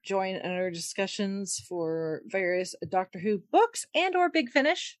join in our discussions for various Doctor Who books and or Big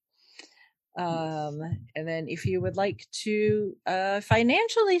Finish. And then if you would like to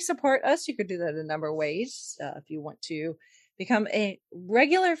financially support us, you could do that a number of ways. If you want to become a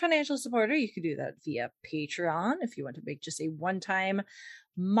regular financial supporter, you could do that via Patreon. If you want to make just a one-time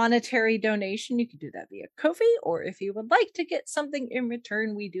monetary donation, you could do that via Ko-fi. Or if you would like to get something in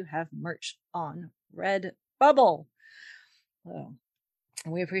return, we do have merch on Redbubble. So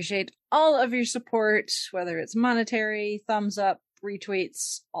we appreciate all of your support, whether it's monetary, thumbs up,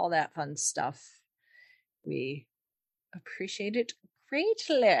 retweets, all that fun stuff. We appreciate it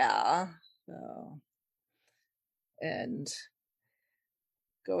greatly. So, and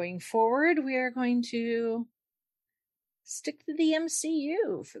going forward, we are going to stick to the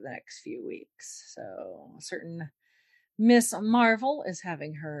MCU for the next few weeks. So, a certain Miss Marvel is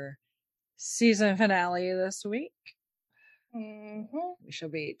having her season finale this week. Mm-hmm. We shall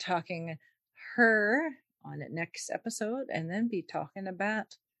be talking her on the next episode, and then be talking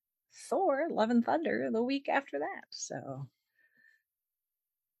about Thor Love and Thunder the week after that. So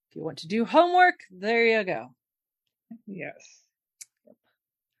if you want to do homework, there you go. Yes. Yep.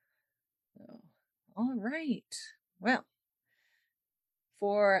 So, all right. Well,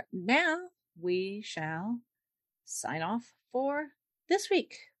 for now, we shall sign off for this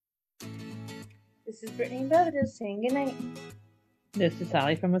week. This is Brittany and Belinda saying goodnight. This is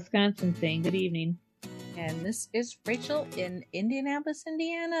Sally from Wisconsin saying good evening. And this is Rachel in Indianapolis,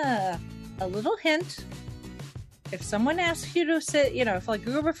 Indiana. A little hint. If someone asks you to sit, if like a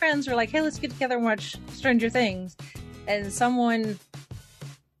group of friends are like, hey, let's get together and watch Stranger Things, and someone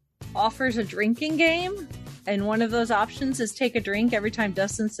offers a drinking game, and one of those options is take a drink every time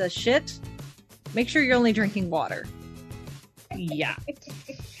Dustin says shit, make sure you're only drinking water. Yeah.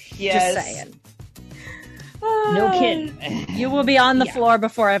 Yes. Just saying. No kidding. You will be on the floor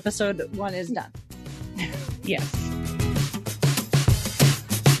before episode 1 is done. Yes.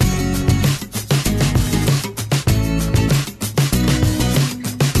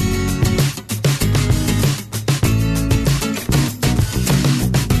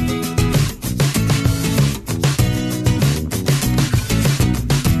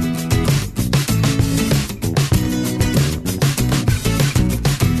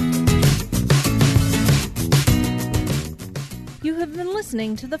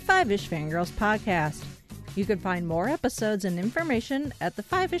 Listening to the Five-ish Fangirls podcast. You can find more episodes and information at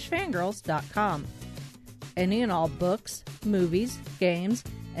the5ishfangirls.com. Any and all books, movies, games,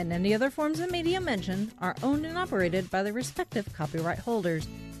 and any other forms of media mentioned are owned and operated by the respective copyright holders.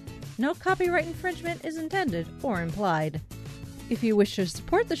 No copyright infringement is intended or implied. If you wish to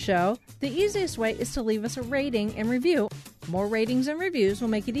support the show, the easiest way is to leave us a rating and review. More ratings and reviews will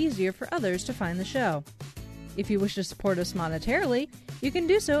make it easier for others to find the show. If you wish to support us monetarily, you can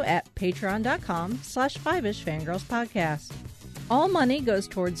do so at patreon.com/5ishfangirlspodcast. All money goes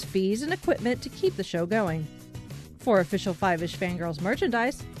towards fees and equipment to keep the show going. For official Five-ish Fangirls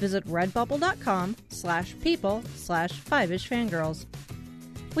merchandise, visit redbubble.com/people/5ishfangirls.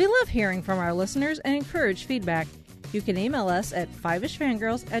 We love hearing from our listeners and encourage feedback. You can email us at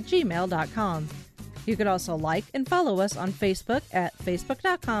fiveishfangirls@gmail.com. You could also like and follow us on Facebook at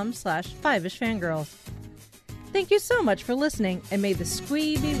facebook.com/5ishfangirls. Thank you so much for listening, and may the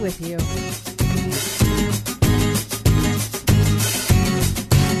squee be with you.